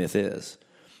what the myth is.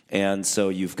 And so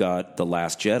you've got The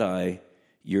Last Jedi.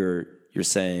 You're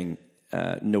saying,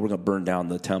 no, we're going to burn down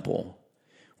the temple.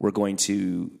 We're going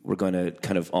to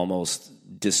kind of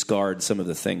almost discard some of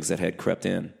the things that had crept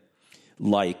in,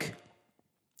 like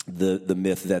the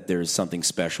myth that there's something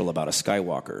special about a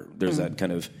Skywalker. There's that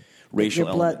kind of racial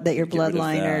element. That your Get rid of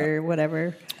bloodline that. or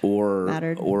whatever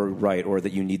mattered. Or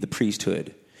that you need the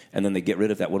priesthood. And then they get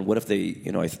rid of that one. What if they,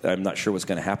 I'm not sure what's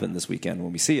going to happen this weekend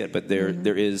when we see it, but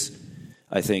there is,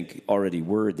 I think, already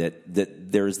word that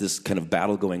there is this kind of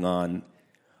battle going on.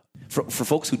 For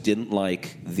folks who didn't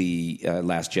like the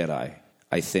Last Jedi,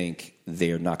 I think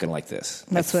they're not going to like this.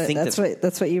 That's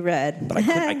what you read. But I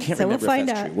can't so remember we'll find if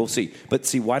that's out. true. We'll see. But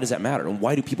see, why does that matter? And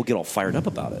why do people get all fired up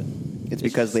about it? It's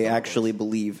because they actually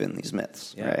believe in these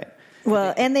myths, right?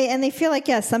 Well, and they feel like,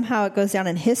 somehow it goes down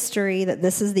in history that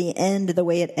this is the end, the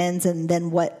way it ends, and then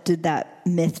what did that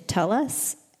myth tell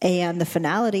us? And the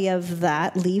finality of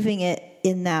that, leaving it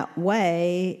in that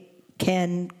way,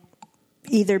 can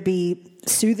either be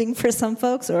soothing for some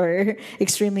folks or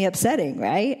extremely upsetting,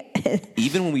 right?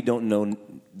 Even when we don't know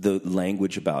the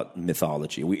language about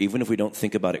mythology, even if we don't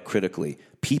think about it critically,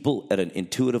 people at an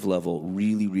intuitive level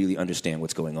really, really understand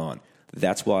what's going on.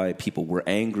 That's why people were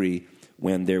angry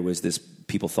when there was this,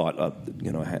 people thought,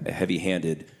 a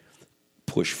heavy-handed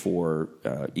push for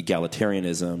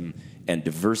egalitarianism and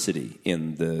diversity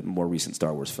in the more recent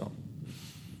Star Wars film.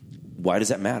 Why does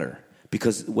that matter?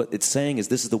 Because what it's saying is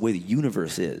this is the way the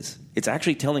universe is. It's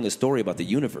actually telling a story about the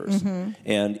universe. Mm-hmm.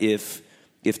 And if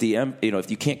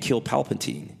you can't kill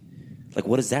Palpatine, like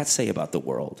what does that say about the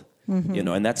world? Mm-hmm.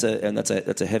 And that's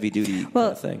a heavy duty kind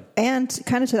of thing. And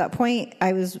kind of to that point,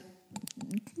 I was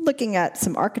looking at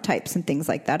some archetypes and things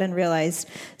like that and realized,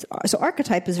 so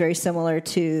archetype is very similar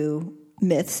to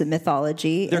myths and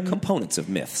mythology. They're components of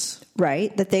myths.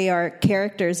 Right, that they are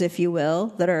characters, if you will,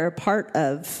 that are a part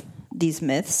of these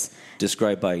myths.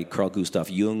 Described by Carl Gustav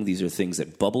Jung, these are things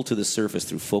that bubble to the surface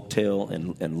through folktale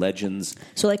and legends.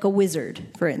 So like a wizard,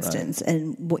 for instance,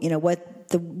 and what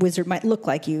the wizard might look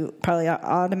like. You probably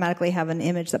automatically have an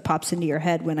image that pops into your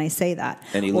head when I say that.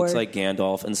 And he looks like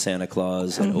Gandalf and Santa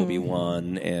Claus and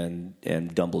Obi-Wan and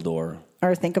Dumbledore.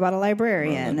 Or think about a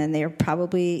librarian, and they're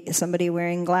probably somebody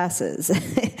wearing glasses.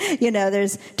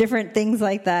 There's different things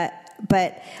like that.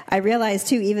 But I realized,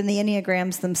 too, even the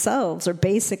Enneagrams themselves are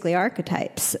basically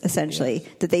archetypes, essentially,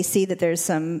 that they see that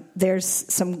there's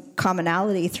some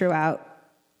commonality throughout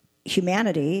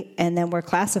humanity, and then we're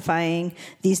classifying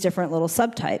these different little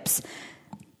subtypes.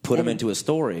 Put them into a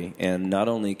story, and not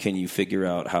only can you figure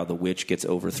out how the witch gets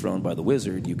overthrown by the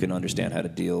wizard, you can understand how to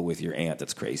deal with your aunt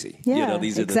that's crazy. Yeah,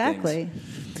 these are exactly. The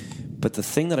things. But the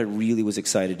thing that I really was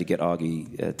excited to get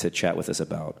Augie to chat with us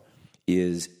about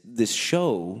is this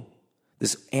show,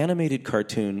 this animated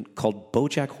cartoon called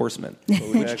BoJack Horseman.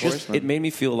 It made me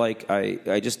feel like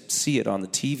I just see it on the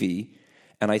TV,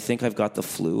 and I think I've got the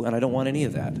flu, and I don't want any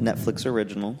of that. Netflix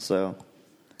original, so...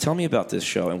 Tell me about this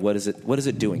show and what is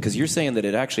it doing? Because you're saying that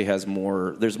it actually has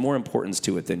there's more importance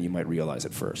to it than you might realize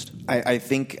at first. I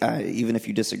think even if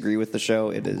you disagree with the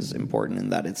show, it is important in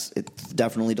that it's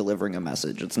definitely delivering a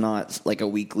message. It's not like a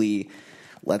weekly,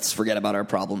 let's forget about our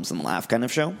problems and laugh kind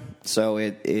of show. So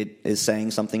it is saying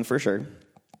something for sure.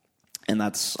 And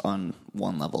that's on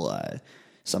one level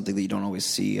something that you don't always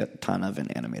see a ton of in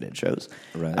animated shows.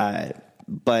 Right.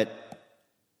 But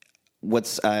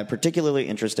what's particularly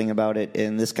interesting about it,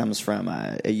 and this comes from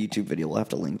a YouTube video we'll have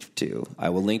to link to. I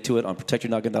will link to it on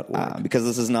protectyournoggin.org. Because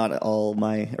this is not all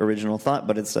my original thought,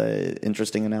 but it's an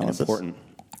interesting analysis. Important.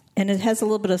 And it has a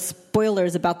little bit of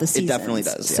spoilers about the seasons. It definitely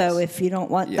does, yes. So if you don't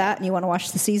want that and you want to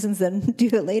watch the seasons, then do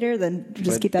it later, then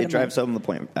just keep that in mind. It drives home the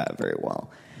point very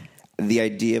well. The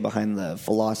idea behind the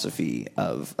philosophy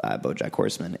of BoJack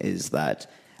Horseman is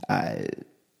that...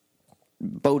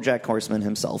 BoJack Horseman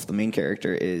himself, the main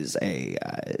character, is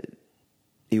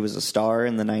he was a star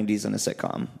in the 90s in a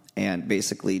sitcom. And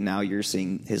basically now you're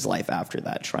seeing his life after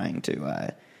that, trying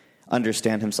to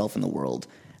understand himself in the world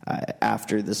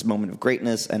after this moment of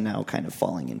greatness and now kind of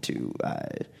falling into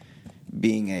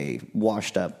being a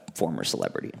washed-up former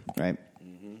celebrity, right?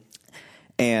 Mm-hmm.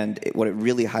 And what it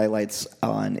really highlights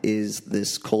on is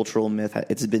this cultural myth.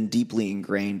 It's been deeply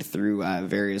ingrained through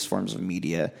various forms of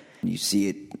media. You see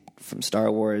it from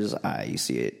Star Wars, you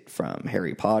see it from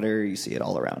Harry Potter, you see it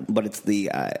all around. But it's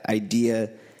the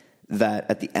idea that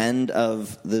at the end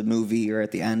of the movie or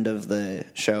at the end of the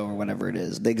show or whatever it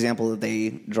is, the example that they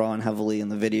draw on heavily in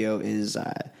the video is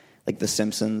like The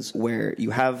Simpsons, where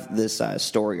you have this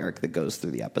story arc that goes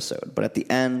through the episode. But at the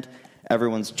end,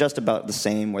 everyone's just about the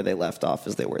same where they left off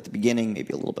as they were at the beginning,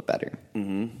 maybe a little bit better.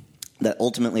 Mm-hmm. That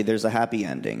ultimately there's a happy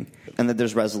ending and that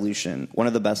there's resolution. One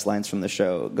of the best lines from the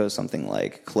show goes something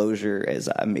like, closure is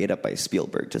made up by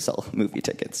Spielberg to sell movie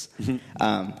tickets.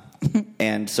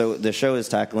 And so the show is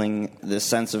tackling this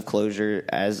sense of closure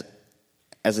as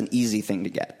an easy thing to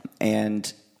get.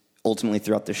 And ultimately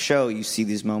throughout the show, you see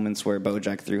these moments where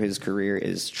Bojack, through his career,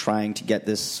 is trying to get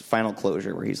this final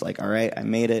closure where he's like, all right, I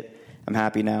made it. I'm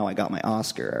happy now. I got my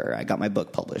Oscar, or I got my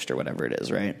book published, or whatever it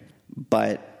is, right?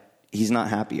 But he's not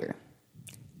happier.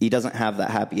 He doesn't have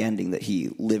that happy ending that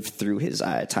he lived through his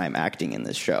time acting in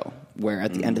this show, where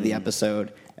at the end of the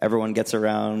episode, everyone gets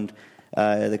around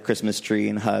the Christmas tree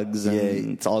and hugs,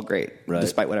 and it's all great,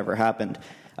 despite whatever happened.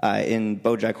 In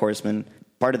BoJack Horseman,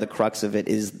 part of the crux of it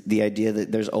is the idea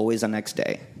that there's always a next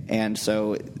day. And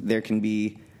so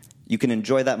you can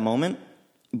enjoy that moment,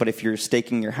 but if you're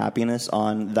staking your happiness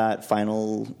on that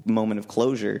final moment of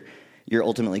closure, you're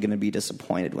ultimately going to be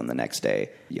disappointed when the next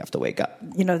day you have to wake up.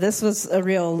 You know, this was a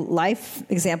real life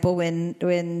example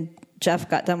when Jeff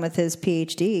got done with his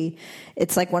PhD.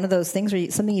 It's like one of those things where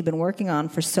something you've been working on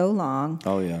for so long.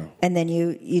 Oh, yeah. And then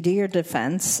you do your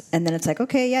defense, and then it's like,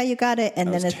 okay, yeah, you got it. And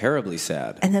That then was it's terribly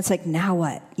sad. And then it's like, now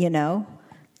what? You know?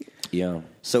 Yeah.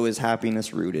 So is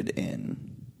happiness rooted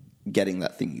in getting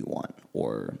that thing you want,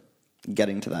 or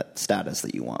getting to that status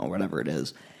that you want, or whatever it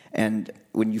is? And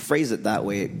when you phrase it that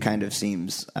way, it kind of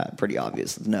seems pretty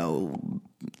obvious. No,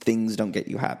 things don't get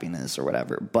you happiness or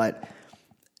whatever. But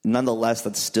nonetheless,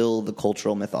 that's still the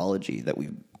cultural mythology that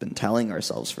we've been telling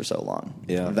ourselves for so long.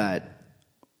 Yeah. That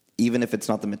even if it's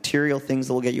not the material things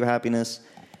that will get you happiness,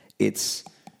 it's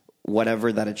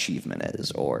whatever that achievement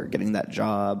is, or getting that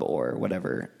job, or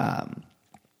whatever.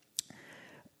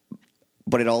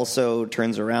 But it also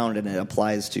turns around and it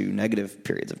applies to negative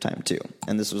periods of time too.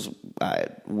 And this was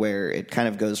where it kind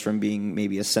of goes from being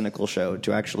maybe a cynical show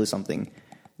to actually something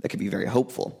that could be very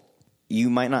hopeful. You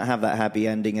might not have that happy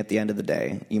ending at the end of the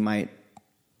day. You might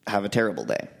have a terrible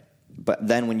day. But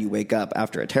then when you wake up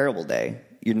after a terrible day,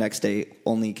 your next day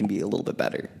only can be a little bit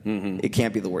better. Mm-hmm. It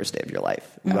can't be the worst day of your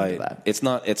life after that. It's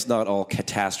not all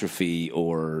catastrophe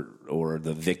or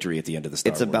the victory at the end of the Star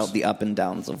Wars. It's about the up and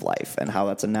downs of life and how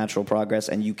that's a natural progress,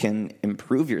 and you can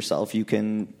improve yourself. You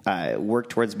can work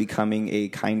towards becoming a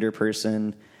kinder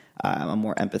person, a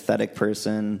more empathetic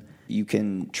person. You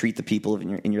can treat the people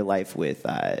in your life with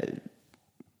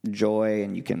joy,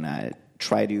 and you can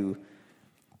try to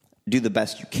do the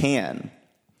best you can.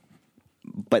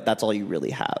 But that's all you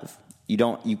really have.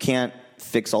 You can't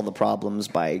fix all the problems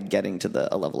by getting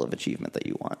to a level of achievement that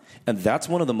you want. And that's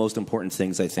one of the most important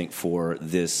things, I think, for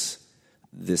this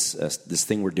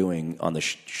thing we're doing on the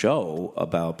show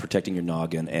about protecting your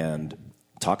noggin and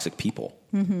toxic people.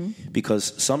 Mm-hmm.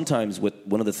 Because sometimes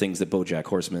one of the things that BoJack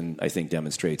Horseman, I think,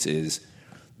 demonstrates is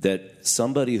that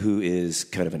somebody who is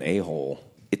kind of an a-hole,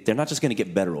 they're not just going to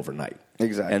get better overnight.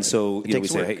 Exactly. And so we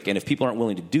say, work. hey, and if people aren't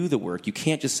willing to do the work, you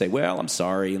can't just say, well, I'm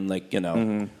sorry, and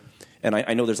Mm-hmm. And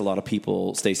I know there's a lot of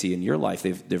people, Stacey, in your life,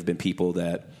 there have been people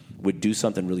that would do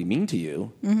something really mean to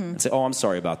you and say, oh, I'm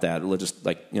sorry about that. We'll just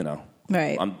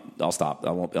Right. I'll stop.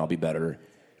 I'll be better.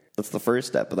 That's the first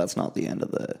step, but that's not the end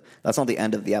of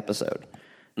the episode,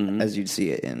 as you'd see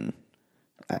it in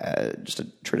just a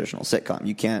traditional sitcom.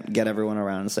 You can't get everyone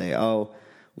around and say, oh,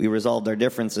 we resolved our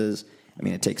differences. I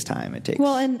mean, it takes time. It takes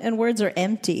and words are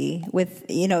empty. With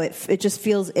it just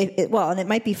feels and it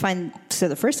might be fine so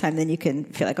the first time. Then you can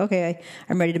feel like, okay,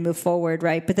 I'm ready to move forward,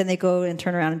 right? But then they go and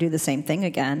turn around and do the same thing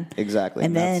again. Exactly,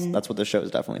 and then that's what the show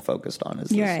is definitely focused on. Is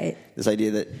this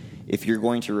idea that if you're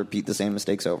going to repeat the same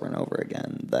mistakes over and over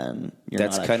again, then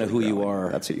that's kind of who you are.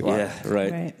 That's who you are. Yeah,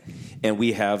 right.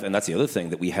 And that's the other thing,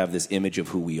 that we have this image of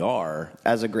who we are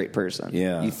as a great person.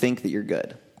 Yeah, you think that you're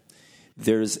good.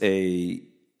 There's a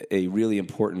really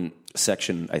important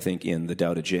section, I think, in the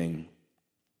Tao Te Ching,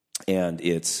 and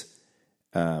it's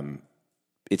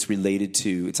related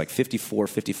to, it's like 54,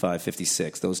 55,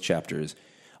 56, those chapters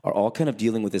are all kind of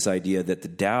dealing with this idea that the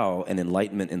Tao and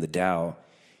enlightenment in the Tao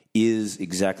is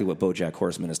exactly what BoJack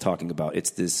Horseman is talking about. It's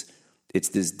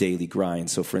this daily grind.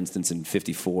 So, for instance, in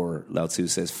 54, Lao Tzu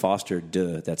says, foster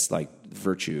de, that's like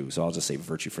virtue. So I'll just say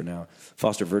virtue for now.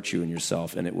 Foster virtue in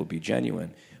yourself, and it will be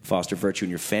genuine. Foster virtue in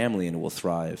your family, and it will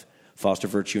thrive. Foster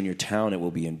virtue in your town, it will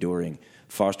be enduring.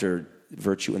 Foster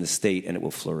virtue in the state, and it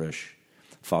will flourish.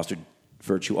 Foster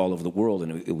virtue all over the world,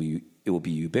 and it will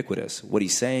be ubiquitous. What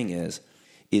he's saying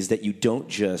is that you don't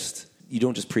just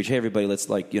preach, hey, everybody, let's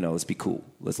be cool,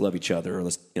 let's love each other, or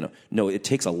no, it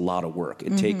takes a lot of work.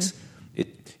 It takes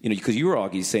because you were,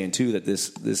 Augie, saying too that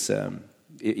this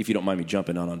if you don't mind me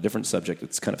jumping on a different subject,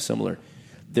 it's kind of similar.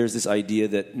 There's this idea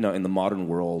that in the modern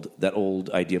world, that old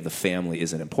idea of the family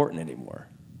isn't important anymore.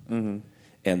 Mm-hmm.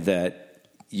 And that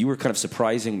you were kind of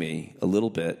surprising me a little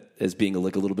bit as being a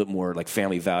little bit more like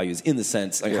family values in the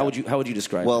sense. Like, how would you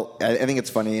describe it? Well, I think it's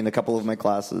funny. In a couple of my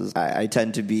classes, I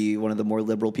tend to be one of the more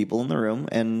liberal people in the room,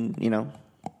 and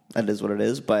that is what it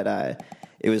is. But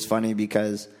it was funny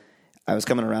because I was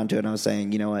coming around to it, and I was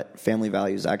saying, you know what, family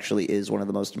values actually is one of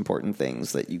the most important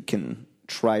things that you can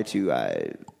try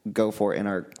to go for in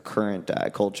our current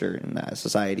culture and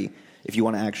society if you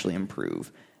want to actually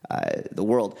improve the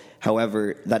world.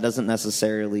 However, that doesn't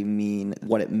necessarily mean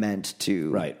what it meant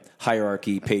to... Right.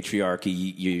 Hierarchy,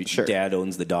 patriarchy, Sure. Dad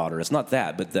owns the daughter. It's not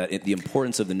that, but the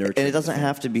importance of the nurture. And it doesn't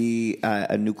have to be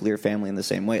a nuclear family in the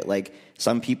same way. Like,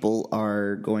 some people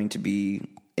are going to be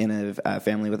in a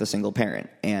family with a single parent,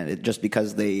 and just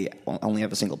because they only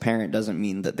have a single parent doesn't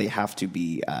mean that they have to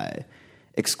be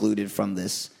excluded from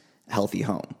this healthy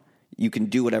home. You can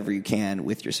do whatever you can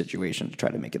with your situation to try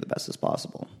to make it the best as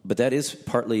possible. But that is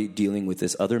partly dealing with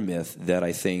this other myth that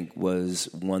I think was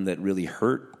one that really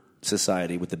hurt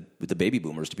society with the baby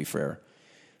boomers, to be fair,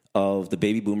 of the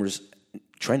baby boomers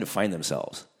trying to find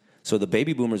themselves. So the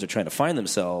baby boomers are trying to find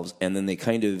themselves, and then they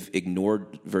kind of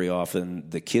ignored very often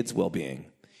the kids' well-being.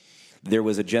 There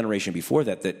was a generation before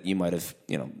that you might have,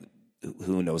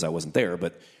 who knows, I wasn't there,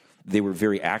 but they were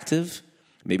very active.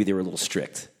 Maybe they were a little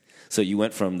strict. So you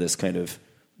went from this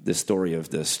story of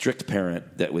the strict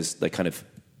parent that was like kind of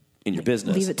in your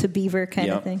business. Leave it to Beaver kind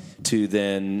of thing. To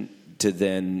then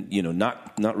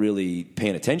not really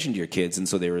paying attention to your kids, and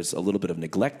so there was a little bit of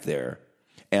neglect there.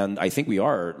 And I think we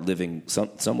are living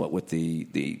somewhat with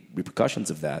the repercussions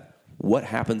of that. What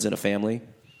happens in a family?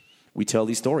 We tell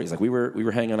these stories. Like we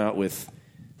were hanging out with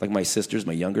like my sisters,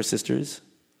 my younger sisters,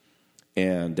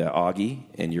 and Augie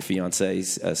and your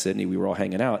fiancée Sydney. We were all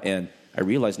hanging out, and I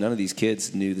realized none of these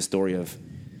kids knew the story of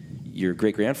your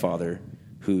great-grandfather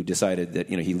who decided that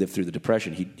he lived through the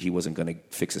Depression. He wasn't going to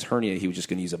fix his hernia. He was just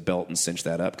going to use a belt and cinch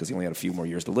that up because he only had a few more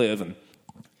years to live.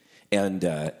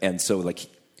 And so like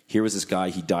here was this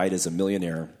guy. He died as a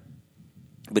millionaire,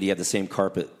 but he had the same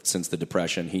carpet since the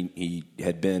Depression. He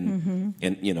had been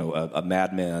a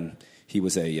madman. He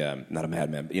was not a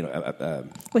madman, but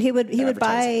well, he would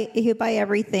buy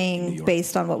everything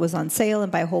based on what was on sale and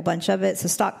buy a whole bunch of it. So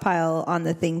stockpile on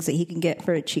the things that he can get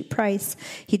for a cheap price.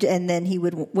 And then he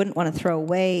wouldn't want to throw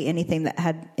away anything that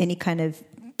had any kind of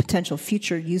potential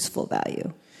future useful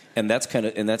value. And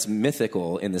that's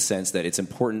mythical in the sense that it's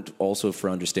important also for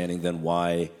understanding then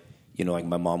why like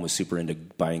my mom was super into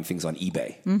buying things on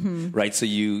eBay, right? So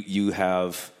you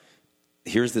have.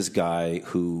 Here's this guy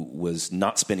who was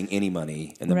not spending any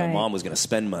money, and then my mom was going to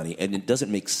spend money, and it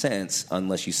doesn't make sense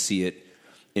unless you see it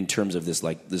in terms of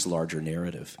this larger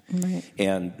narrative. Right.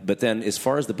 But then, as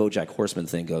far as the BoJack Horseman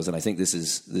thing goes, and I think this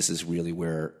is really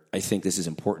where I think this is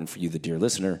important for you, the dear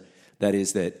listener. That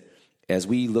is that as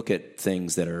we look at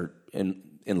things that are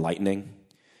enlightening,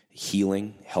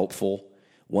 healing, helpful,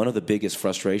 one of the biggest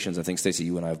frustrations I think, Stacey,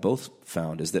 you and I have both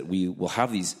found is that we will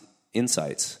have these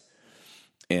insights.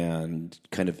 And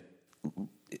kind of,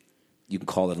 you can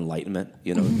call it enlightenment,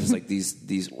 there's like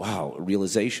these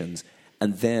realizations,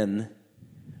 and then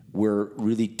we're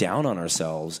really down on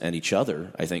ourselves and each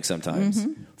other, I think sometimes,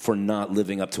 for not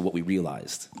living up to what we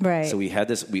realized. Right. So we had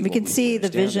this. We can see the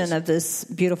vision of this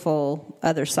beautiful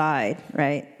other side,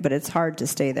 right? But it's hard to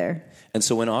stay there. And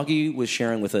so when Augie was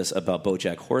sharing with us about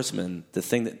BoJack Horseman, the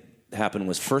thing that happened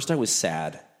was first I was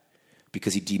sad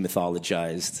because he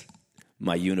demythologized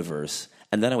my universe.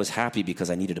 And then I was happy because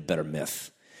I needed a better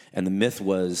myth. And the myth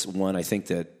was one I think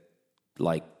that,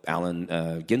 like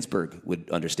Allen Ginsberg would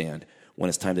understand. When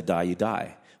it's time to die, you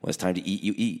die. When it's time to eat,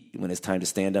 you eat. When it's time to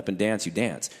stand up and dance, you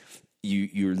dance.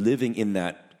 You're living in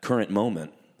that current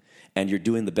moment, and you're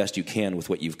doing the best you can with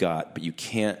what you've got, but you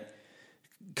can't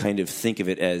kind of think of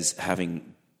it as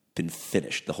having been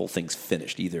finished. The whole thing's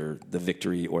finished, either the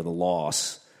victory or the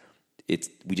loss.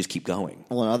 We just keep going.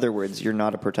 Well, in other words, you're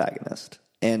not a protagonist.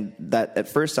 And that at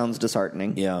first sounds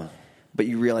disheartening. Yeah. But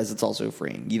you realize it's also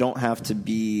freeing. You don't have to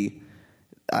be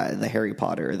the Harry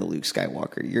Potter or the Luke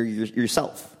Skywalker. You're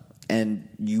yourself. And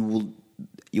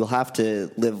you'll have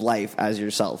to live life as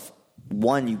yourself.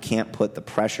 One, you can't put the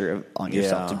pressure on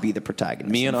yourself to be the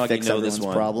protagonist. Me and Augie fix know this everyone's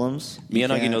one. Problems. Me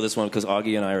and Augie know this one because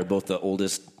Augie and I are both the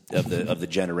oldest of the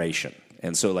generation.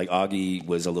 And so like Augie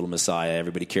was a little messiah.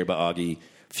 Everybody cared about Augie.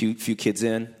 Few kids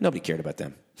in, nobody cared about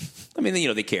them. I mean,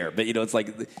 they care, but it's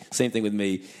like the same thing with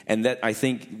me. And that, I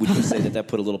think, would you say that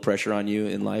put a little pressure on you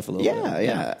in life a little bit?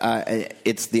 Yeah.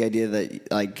 It's the idea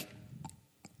that like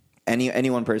any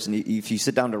one person, if you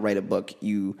sit down to write a book,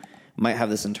 you might have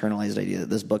this internalized idea that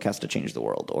this book has to change the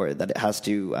world, or that it has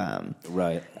to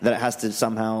that it has to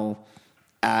somehow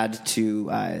add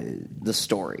to the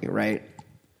story, right?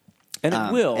 And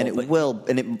it will,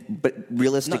 but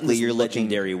realistically, you're looking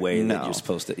legendary way that you're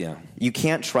supposed to. Yeah, you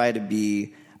can't try to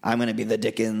be. I'm going to be the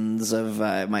Dickens of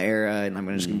my era, and I'm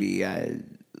just going to be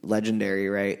legendary,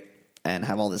 right? and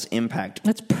have all this impact.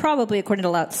 That's probably, according to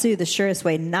Lao Tzu, the surest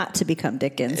way not to become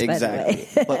Dickens. Exactly.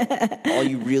 By the way. But all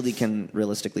you really can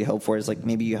realistically hope for is like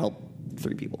maybe you help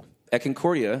 3 people. At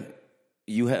Concordia,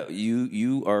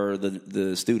 you are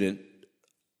the student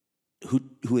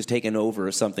who has taken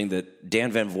over something that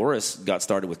Dan Van Voris got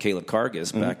started with Caleb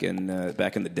Cargis back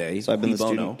in the day. So I've been Pro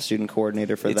the bono. student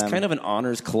coordinator for It's them. kind of an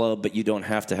honors club, but you don't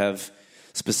have to have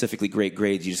specifically great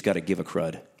grades. You just got to give a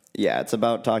crud. Yeah, it's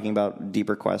about talking about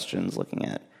deeper questions, looking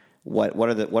at what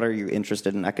are you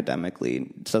interested in academically.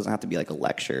 It doesn't have to be like a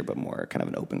lecture, but more kind of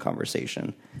an open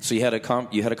conversation. So you had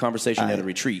a conversation at a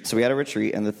retreat. So we had a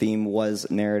retreat, and the theme was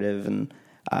narrative and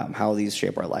how these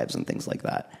shape our lives and things like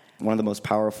that. One of the most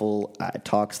powerful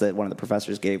talks that one of the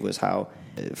professors gave was how,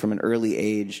 from an early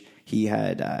age, he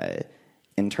had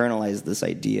internalized this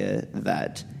idea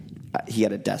that he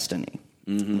had a destiny.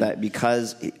 Mm-hmm. That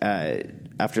because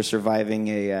after surviving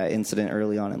a incident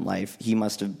early on in life, he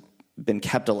must have been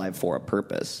kept alive for a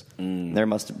purpose. There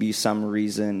must be some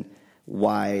reason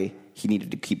why he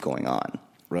needed to keep going on.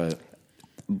 Right.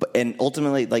 And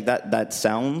ultimately, like that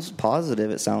sounds positive.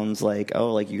 It sounds like,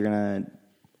 oh, like you're gonna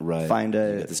find you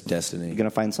got this destiny. You're gonna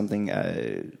find something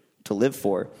to live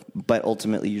for. But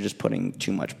ultimately, you're just putting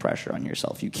too much pressure on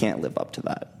yourself. You can't live up to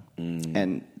that.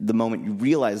 And the moment you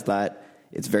realize that,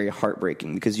 it's very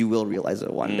heartbreaking because you will realize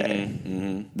it one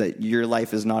day that your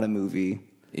life is not a movie.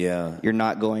 Yeah. You're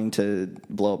not going to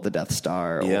blow up the Death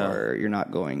Star, or you're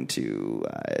not going to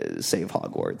save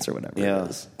Hogwarts or whatever it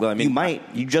is. Well, I mean,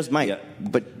 you just might,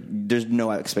 but there's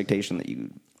no expectation that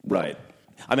you will. Right.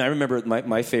 I mean, I remember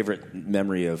my favorite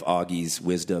memory of Augie's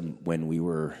wisdom when we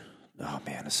were, oh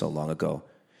man, it's so long ago.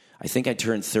 I think I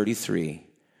turned 33.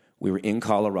 We were in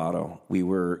Colorado. We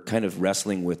were kind of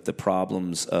wrestling with the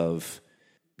problems of,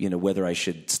 whether I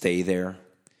should stay there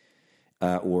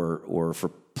or for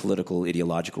political,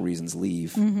 ideological reasons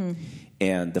leave. Mm-hmm.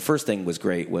 And the first thing was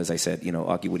great was I said,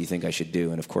 Augie, what do you think I should do?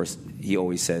 And of course, he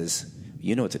always says,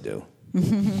 you know what to do.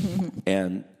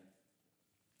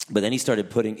 But then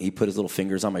he put his little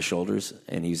fingers on my shoulders,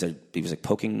 and he was like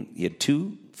poking. He had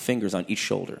 2 fingers on each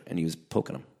shoulder, and he was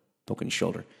poking his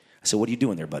shoulder. I said, what are you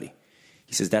doing there, buddy?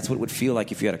 He says, that's what it would feel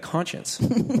like if you had a conscience.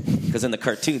 Because in the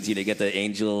cartoons, you get the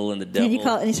angel and the devil. And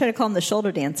he started calling them the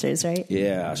shoulder dancers, right?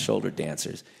 Yeah, shoulder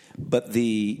dancers. But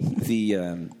the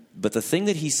thing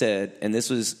that he said, and this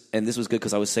was good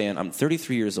because I was saying I'm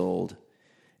 33 years old,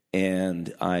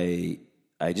 and I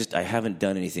haven't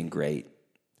done anything great.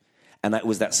 And that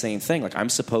was that same thing. Like, I'm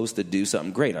supposed to do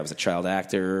something great. I was a child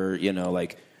actor,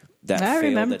 like that. I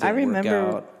remember. Work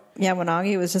out. Yeah, when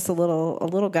Augie was just a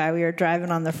little guy, we were driving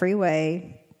on the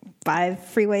freeway, 5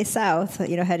 freeway south,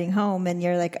 heading home, and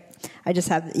you're like, I just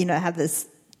have, you had this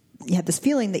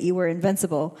feeling that you were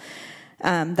invincible,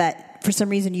 that for some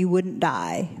reason you wouldn't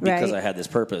die, right? Because I had this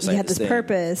purpose. You had this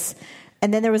purpose.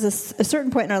 And then there was a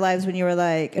certain point in our lives when you were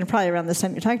like, and probably around this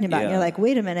time you're talking about, and you're like,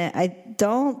 wait a minute, I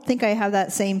don't think I have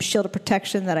that same shield of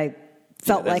protection that I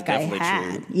felt like I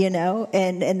had,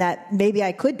 and that maybe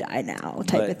I could die now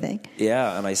type of thing.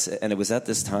 Yeah, and I said, and it was at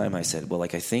this time I said, well, I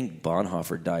think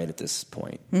Bonhoeffer died at this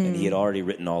point, and he had already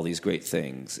written all these great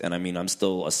things. And I mean, I'm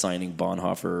still assigning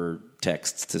Bonhoeffer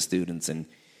texts to students, and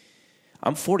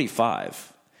I'm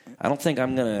 45. I don't think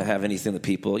I'm going to have anything that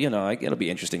people, it'll be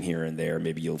interesting here and there.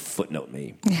 Maybe you'll footnote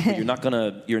me. But it's not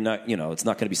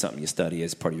going to be something you study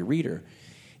as part of your reader.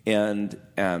 And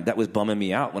that was bumming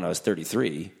me out when I was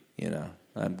 33.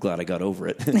 I'm glad I got over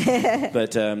it.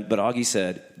 But Augie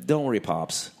said, don't worry,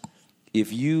 Pops.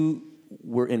 If you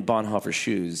were in Bonhoeffer's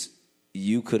shoes,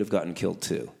 you could have gotten killed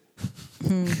too.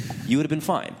 You would have been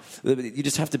fine. You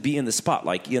just have to be in the spot.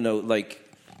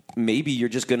 Maybe you're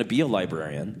just going to be a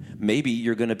librarian. Maybe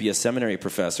you're going to be a seminary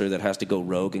professor that has to go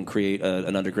rogue and create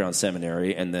an underground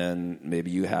seminary. And then maybe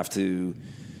you have to,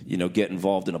 get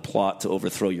involved in a plot to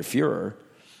overthrow your Fuhrer.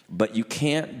 But you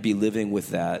can't be living with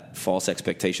that false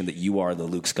expectation that you are the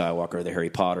Luke Skywalker or the Harry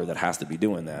Potter that has to be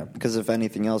doing that. Because if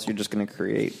anything else, you're just going to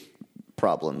create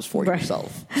problems for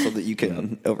yourself so that you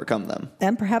can overcome them.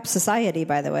 And perhaps society,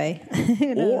 by the way.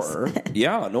 Or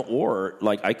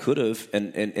I could have,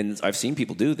 and I've seen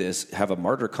people do this, have a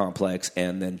martyr complex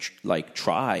and then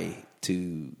try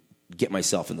to get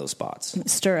myself in those spots.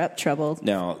 Stir up trouble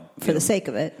now for the sake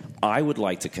of it. I would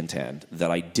like to contend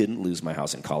that I didn't lose my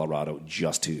house in Colorado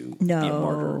just to be a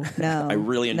martyr. No, I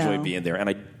really enjoyed being there, and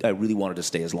I really wanted to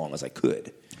stay as long as I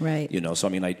could. Right. So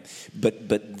I mean,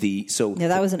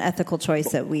 that was an ethical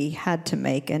choice that we had to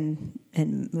make and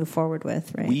move forward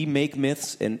with. Right. We make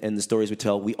myths and the stories we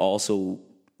tell. We also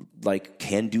like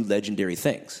can do legendary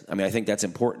things. I mean, I think that's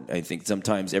important. I think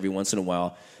sometimes every once in a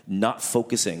while, not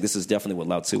focusing, this is definitely what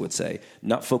Lao Tzu would say,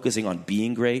 not focusing on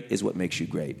being great is what makes you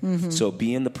great. So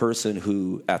being the person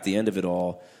who, at the end of it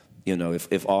all, you know, if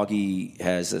Augie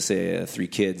has, let's say, 3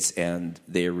 kids and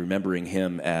they're remembering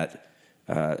him at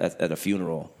a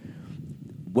funeral,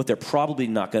 what they're probably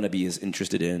not going to be as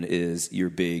interested in is your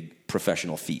big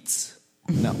professional feats.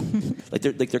 No.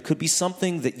 There could be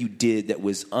something that you did that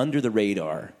was under the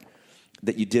radar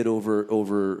that you did over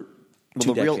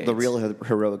 2 decades. The real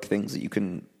heroic things that you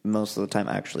can most of the time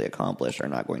actually accomplish are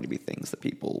not going to be things that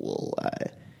people will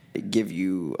give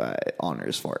you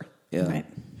honors for. Yeah. Right.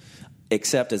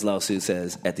 Except, as Lao Tzu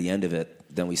says, at the end of it,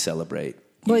 then we celebrate.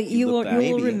 Well, you will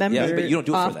remember yeah, but you don't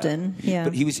do it often. For that. Yeah.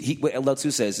 But what Lao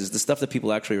Tzu says is the stuff that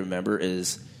people actually remember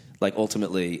is like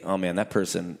ultimately, oh man, that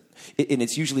person, and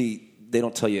it's usually, they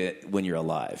don't tell you when you're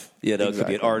alive. You know, It could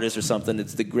be an artist or something.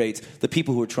 It's the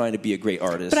people who are trying to be a great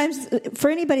artist. But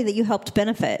for anybody that you helped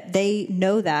benefit, they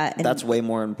know that. And that's way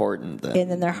more important than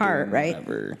in their heart, right?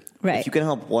 Whatever. Right. If you can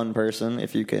help one person,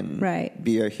 if you can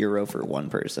be a hero for one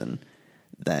person,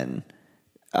 then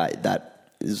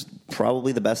that is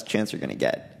probably the best chance you're going to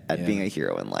get at being a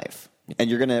hero in life. And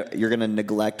you're gonna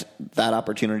neglect that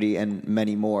opportunity and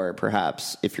many more,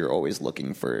 perhaps, if you're always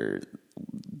looking for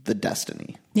the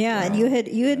destiny. Yeah, and you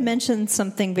had mentioned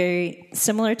something very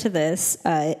similar to this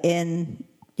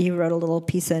you wrote a little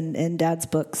piece in Dad's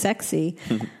book, Sexy,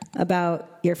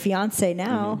 about your fiance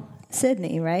now,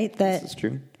 Sydney, right? This is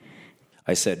true.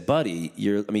 I said, buddy,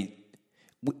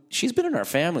 she's been in our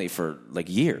family for like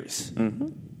years. Mm-hmm.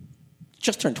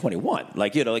 Just turned 21.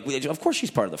 Of course she's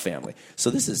part of the family.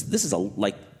 So this is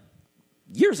like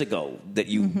years ago that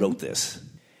you wrote this.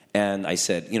 And I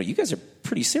said, you guys are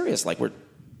pretty serious.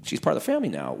 She's part of the family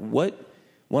now. What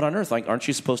on earth? Aren't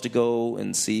you supposed to go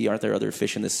and see? Aren't there other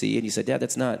fish in the sea? And you said, Dad,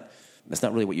 that's not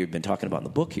really what you've been talking about in the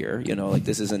book here.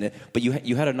 This isn't it. But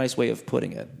you had a nice way of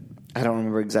putting it. I don't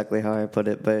remember exactly how I put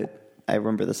it, but I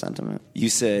remember the sentiment. You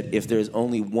said, if there's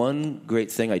only one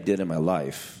great thing I did in my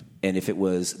life, and if it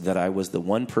was that I was the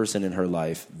one person in her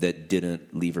life that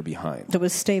didn't leave her behind. That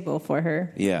was stable for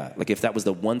her. Yeah. If that was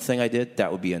the one thing I did,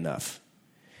 that would be enough.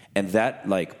 And that,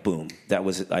 boom, that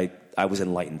was, I was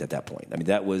enlightened at that point. I mean,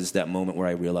 that was that moment where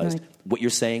I realized what you're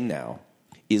saying now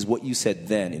is what you said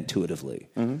then intuitively.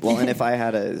 Mm-hmm. Well, and if I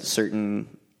had a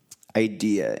certain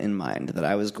idea in mind that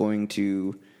I was going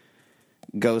to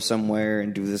go somewhere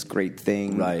and do this great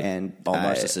thing, and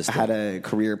I had a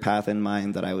career path in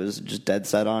mind that I was just dead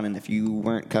set on, and if you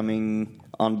weren't coming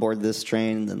on board this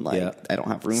train, then I don't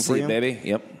have room for you, baby.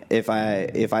 Yep. If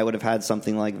I would have had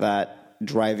something like that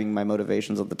driving my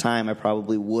motivations at the time, I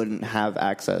probably wouldn't have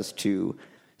access to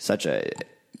such a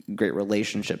great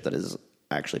relationship that has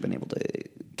actually been able to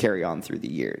carry on through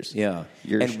the years. Yeah.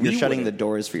 You're shutting the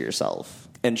doors for yourself.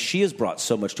 And she has brought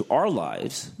so much to our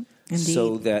lives. Indeed.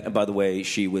 So that, and by the way,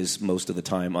 she was most of the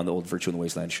time on the old Virtue in the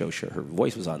Wasteland show. Sure, her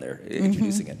voice was on there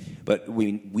introducing it. But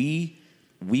we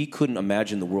couldn't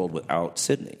imagine the world without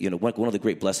Sydney. One of the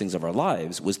great blessings of our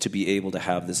lives was to be able to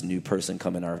have this new person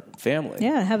come in our family.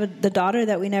 Yeah, have the daughter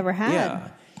that we never had. Yeah,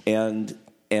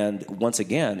 and once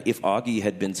again, if Augie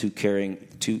had been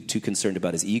too concerned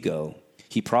about his ego,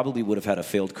 he probably would have had a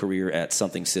failed career at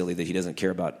something silly that he doesn't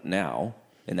care about now.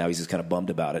 And now he's just kind of bummed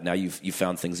about it. Now you've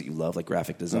found things that you love, like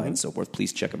graphic design and so forth.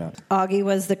 Please check them out. Augie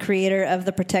was the creator of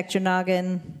the Protect Your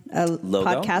Noggin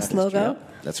podcast logo.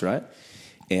 That's right.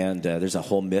 And there's a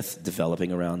whole myth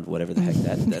developing around whatever the heck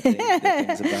that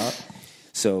thing's about.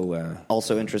 So,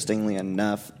 also, interestingly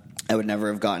enough, I would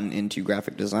never have gotten into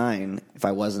graphic design if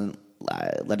I wasn't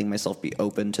letting myself be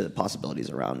open to the possibilities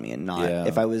around me, and not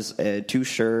if I was too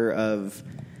sure of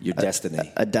your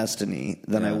destiny, a destiny,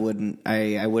 then I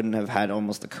wouldn't have had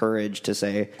almost the courage to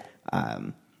say,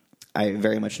 I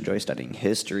very much enjoy studying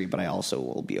history, but I also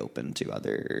will be open to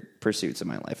other pursuits in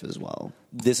my life as well.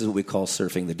 This is what we call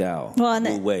surfing the Tao.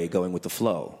 Going with the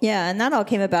flow. Yeah, and that all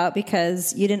came about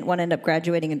because you didn't want to end up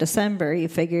graduating in December. You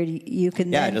figured you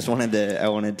can. Yeah, I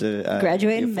wanted to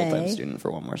graduate be a full-time in May. student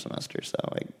for one more semester, so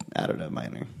I added a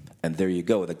minor. And there you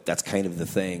go. That's kind of the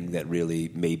thing that really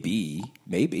maybe.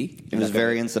 It was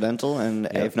very incidental, and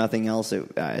if nothing else,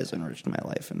 it has enriched my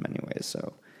life in many ways,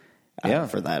 so...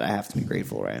 for that, I have to be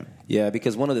grateful, right? Yeah,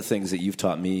 because one of the things that you've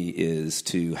taught me is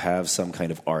to have some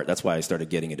kind of art. That's why I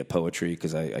started getting into poetry,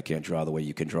 because I can't draw the way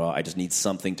you can draw. I just need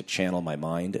something to channel my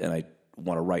mind, and I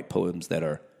want to write poems that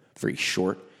are very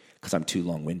short because I'm too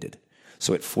long-winded.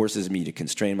 So it forces me to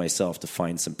constrain myself to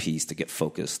find some peace, to get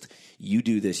focused. You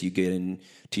do this, you get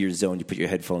into your zone, you put your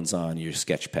headphones on, your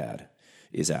sketch pad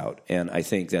is out. And I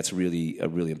think that's really a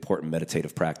really important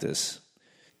meditative practice.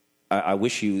 I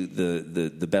wish you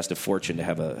the best of fortune to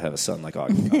have a son like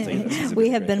Augie. I'll tell you this. He's a We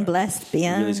great have been guy. blessed He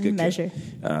beyond really is a good kid. measure.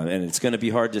 And it's going to be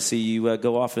hard to see you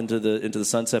go off into the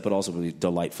sunset, but also be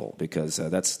delightful, because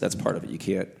that's part of it. You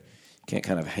can't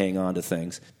kind of hang on to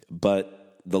things, but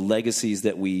the legacies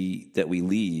that we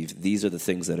leave, these are the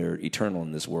things that are eternal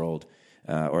in this world,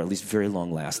 or at least very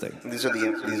long lasting. These are the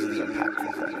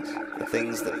impactful things, the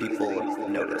things that people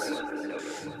notice.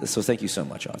 So thank you so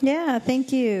much, Augie. Yeah,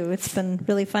 thank you. It's been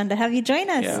really fun to have you join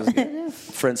us. Yeah.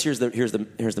 Friends, here's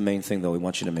the main thing, though. We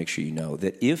want you to make sure you know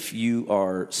that if you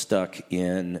are stuck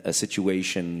in a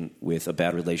situation with a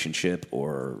bad relationship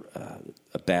or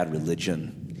a bad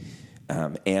religion,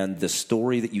 and the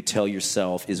story that you tell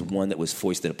yourself is one that was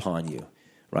foisted upon you,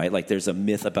 right? Like there's a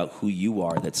myth about who you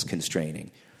are that's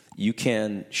constraining. You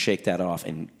can shake that off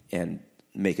and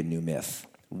make a new myth.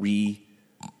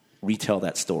 Retell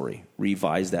that story.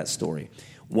 Revise that story.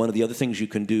 One of the other things you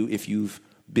can do if you've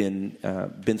been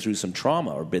through some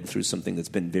trauma or been through something that's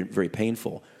been very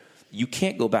painful, you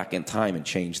can't go back in time and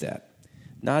change that.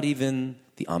 Not even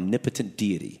the omnipotent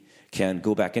deity can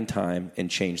go back in time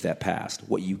and change that past.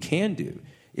 What you can do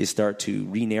is start to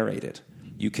re-narrate it.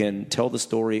 You can tell the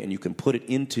story and you can put it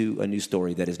into a new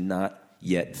story that is not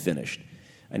yet finished.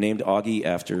 I named Augie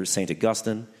after St.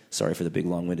 Augustine. Sorry for the big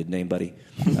long-winded name, buddy.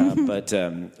 But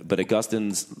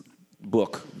Augustine's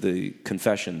book, the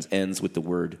Confessions, ends with the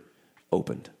word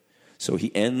opened. So he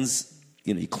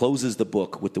closes the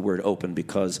book with the word open,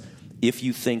 because if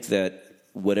you think that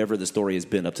whatever the story has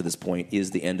been up to this point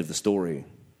is the end of the story,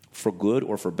 for good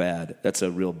or for bad, that's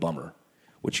a real bummer.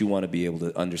 What you want to be able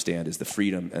to understand is the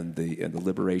freedom and the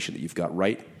liberation that you've got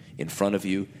right in front of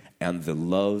you, and the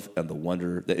love and the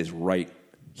wonder that is right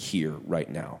here, right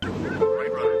now.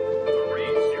 Right rudder,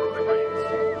 30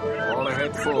 degrees. All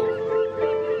ahead full.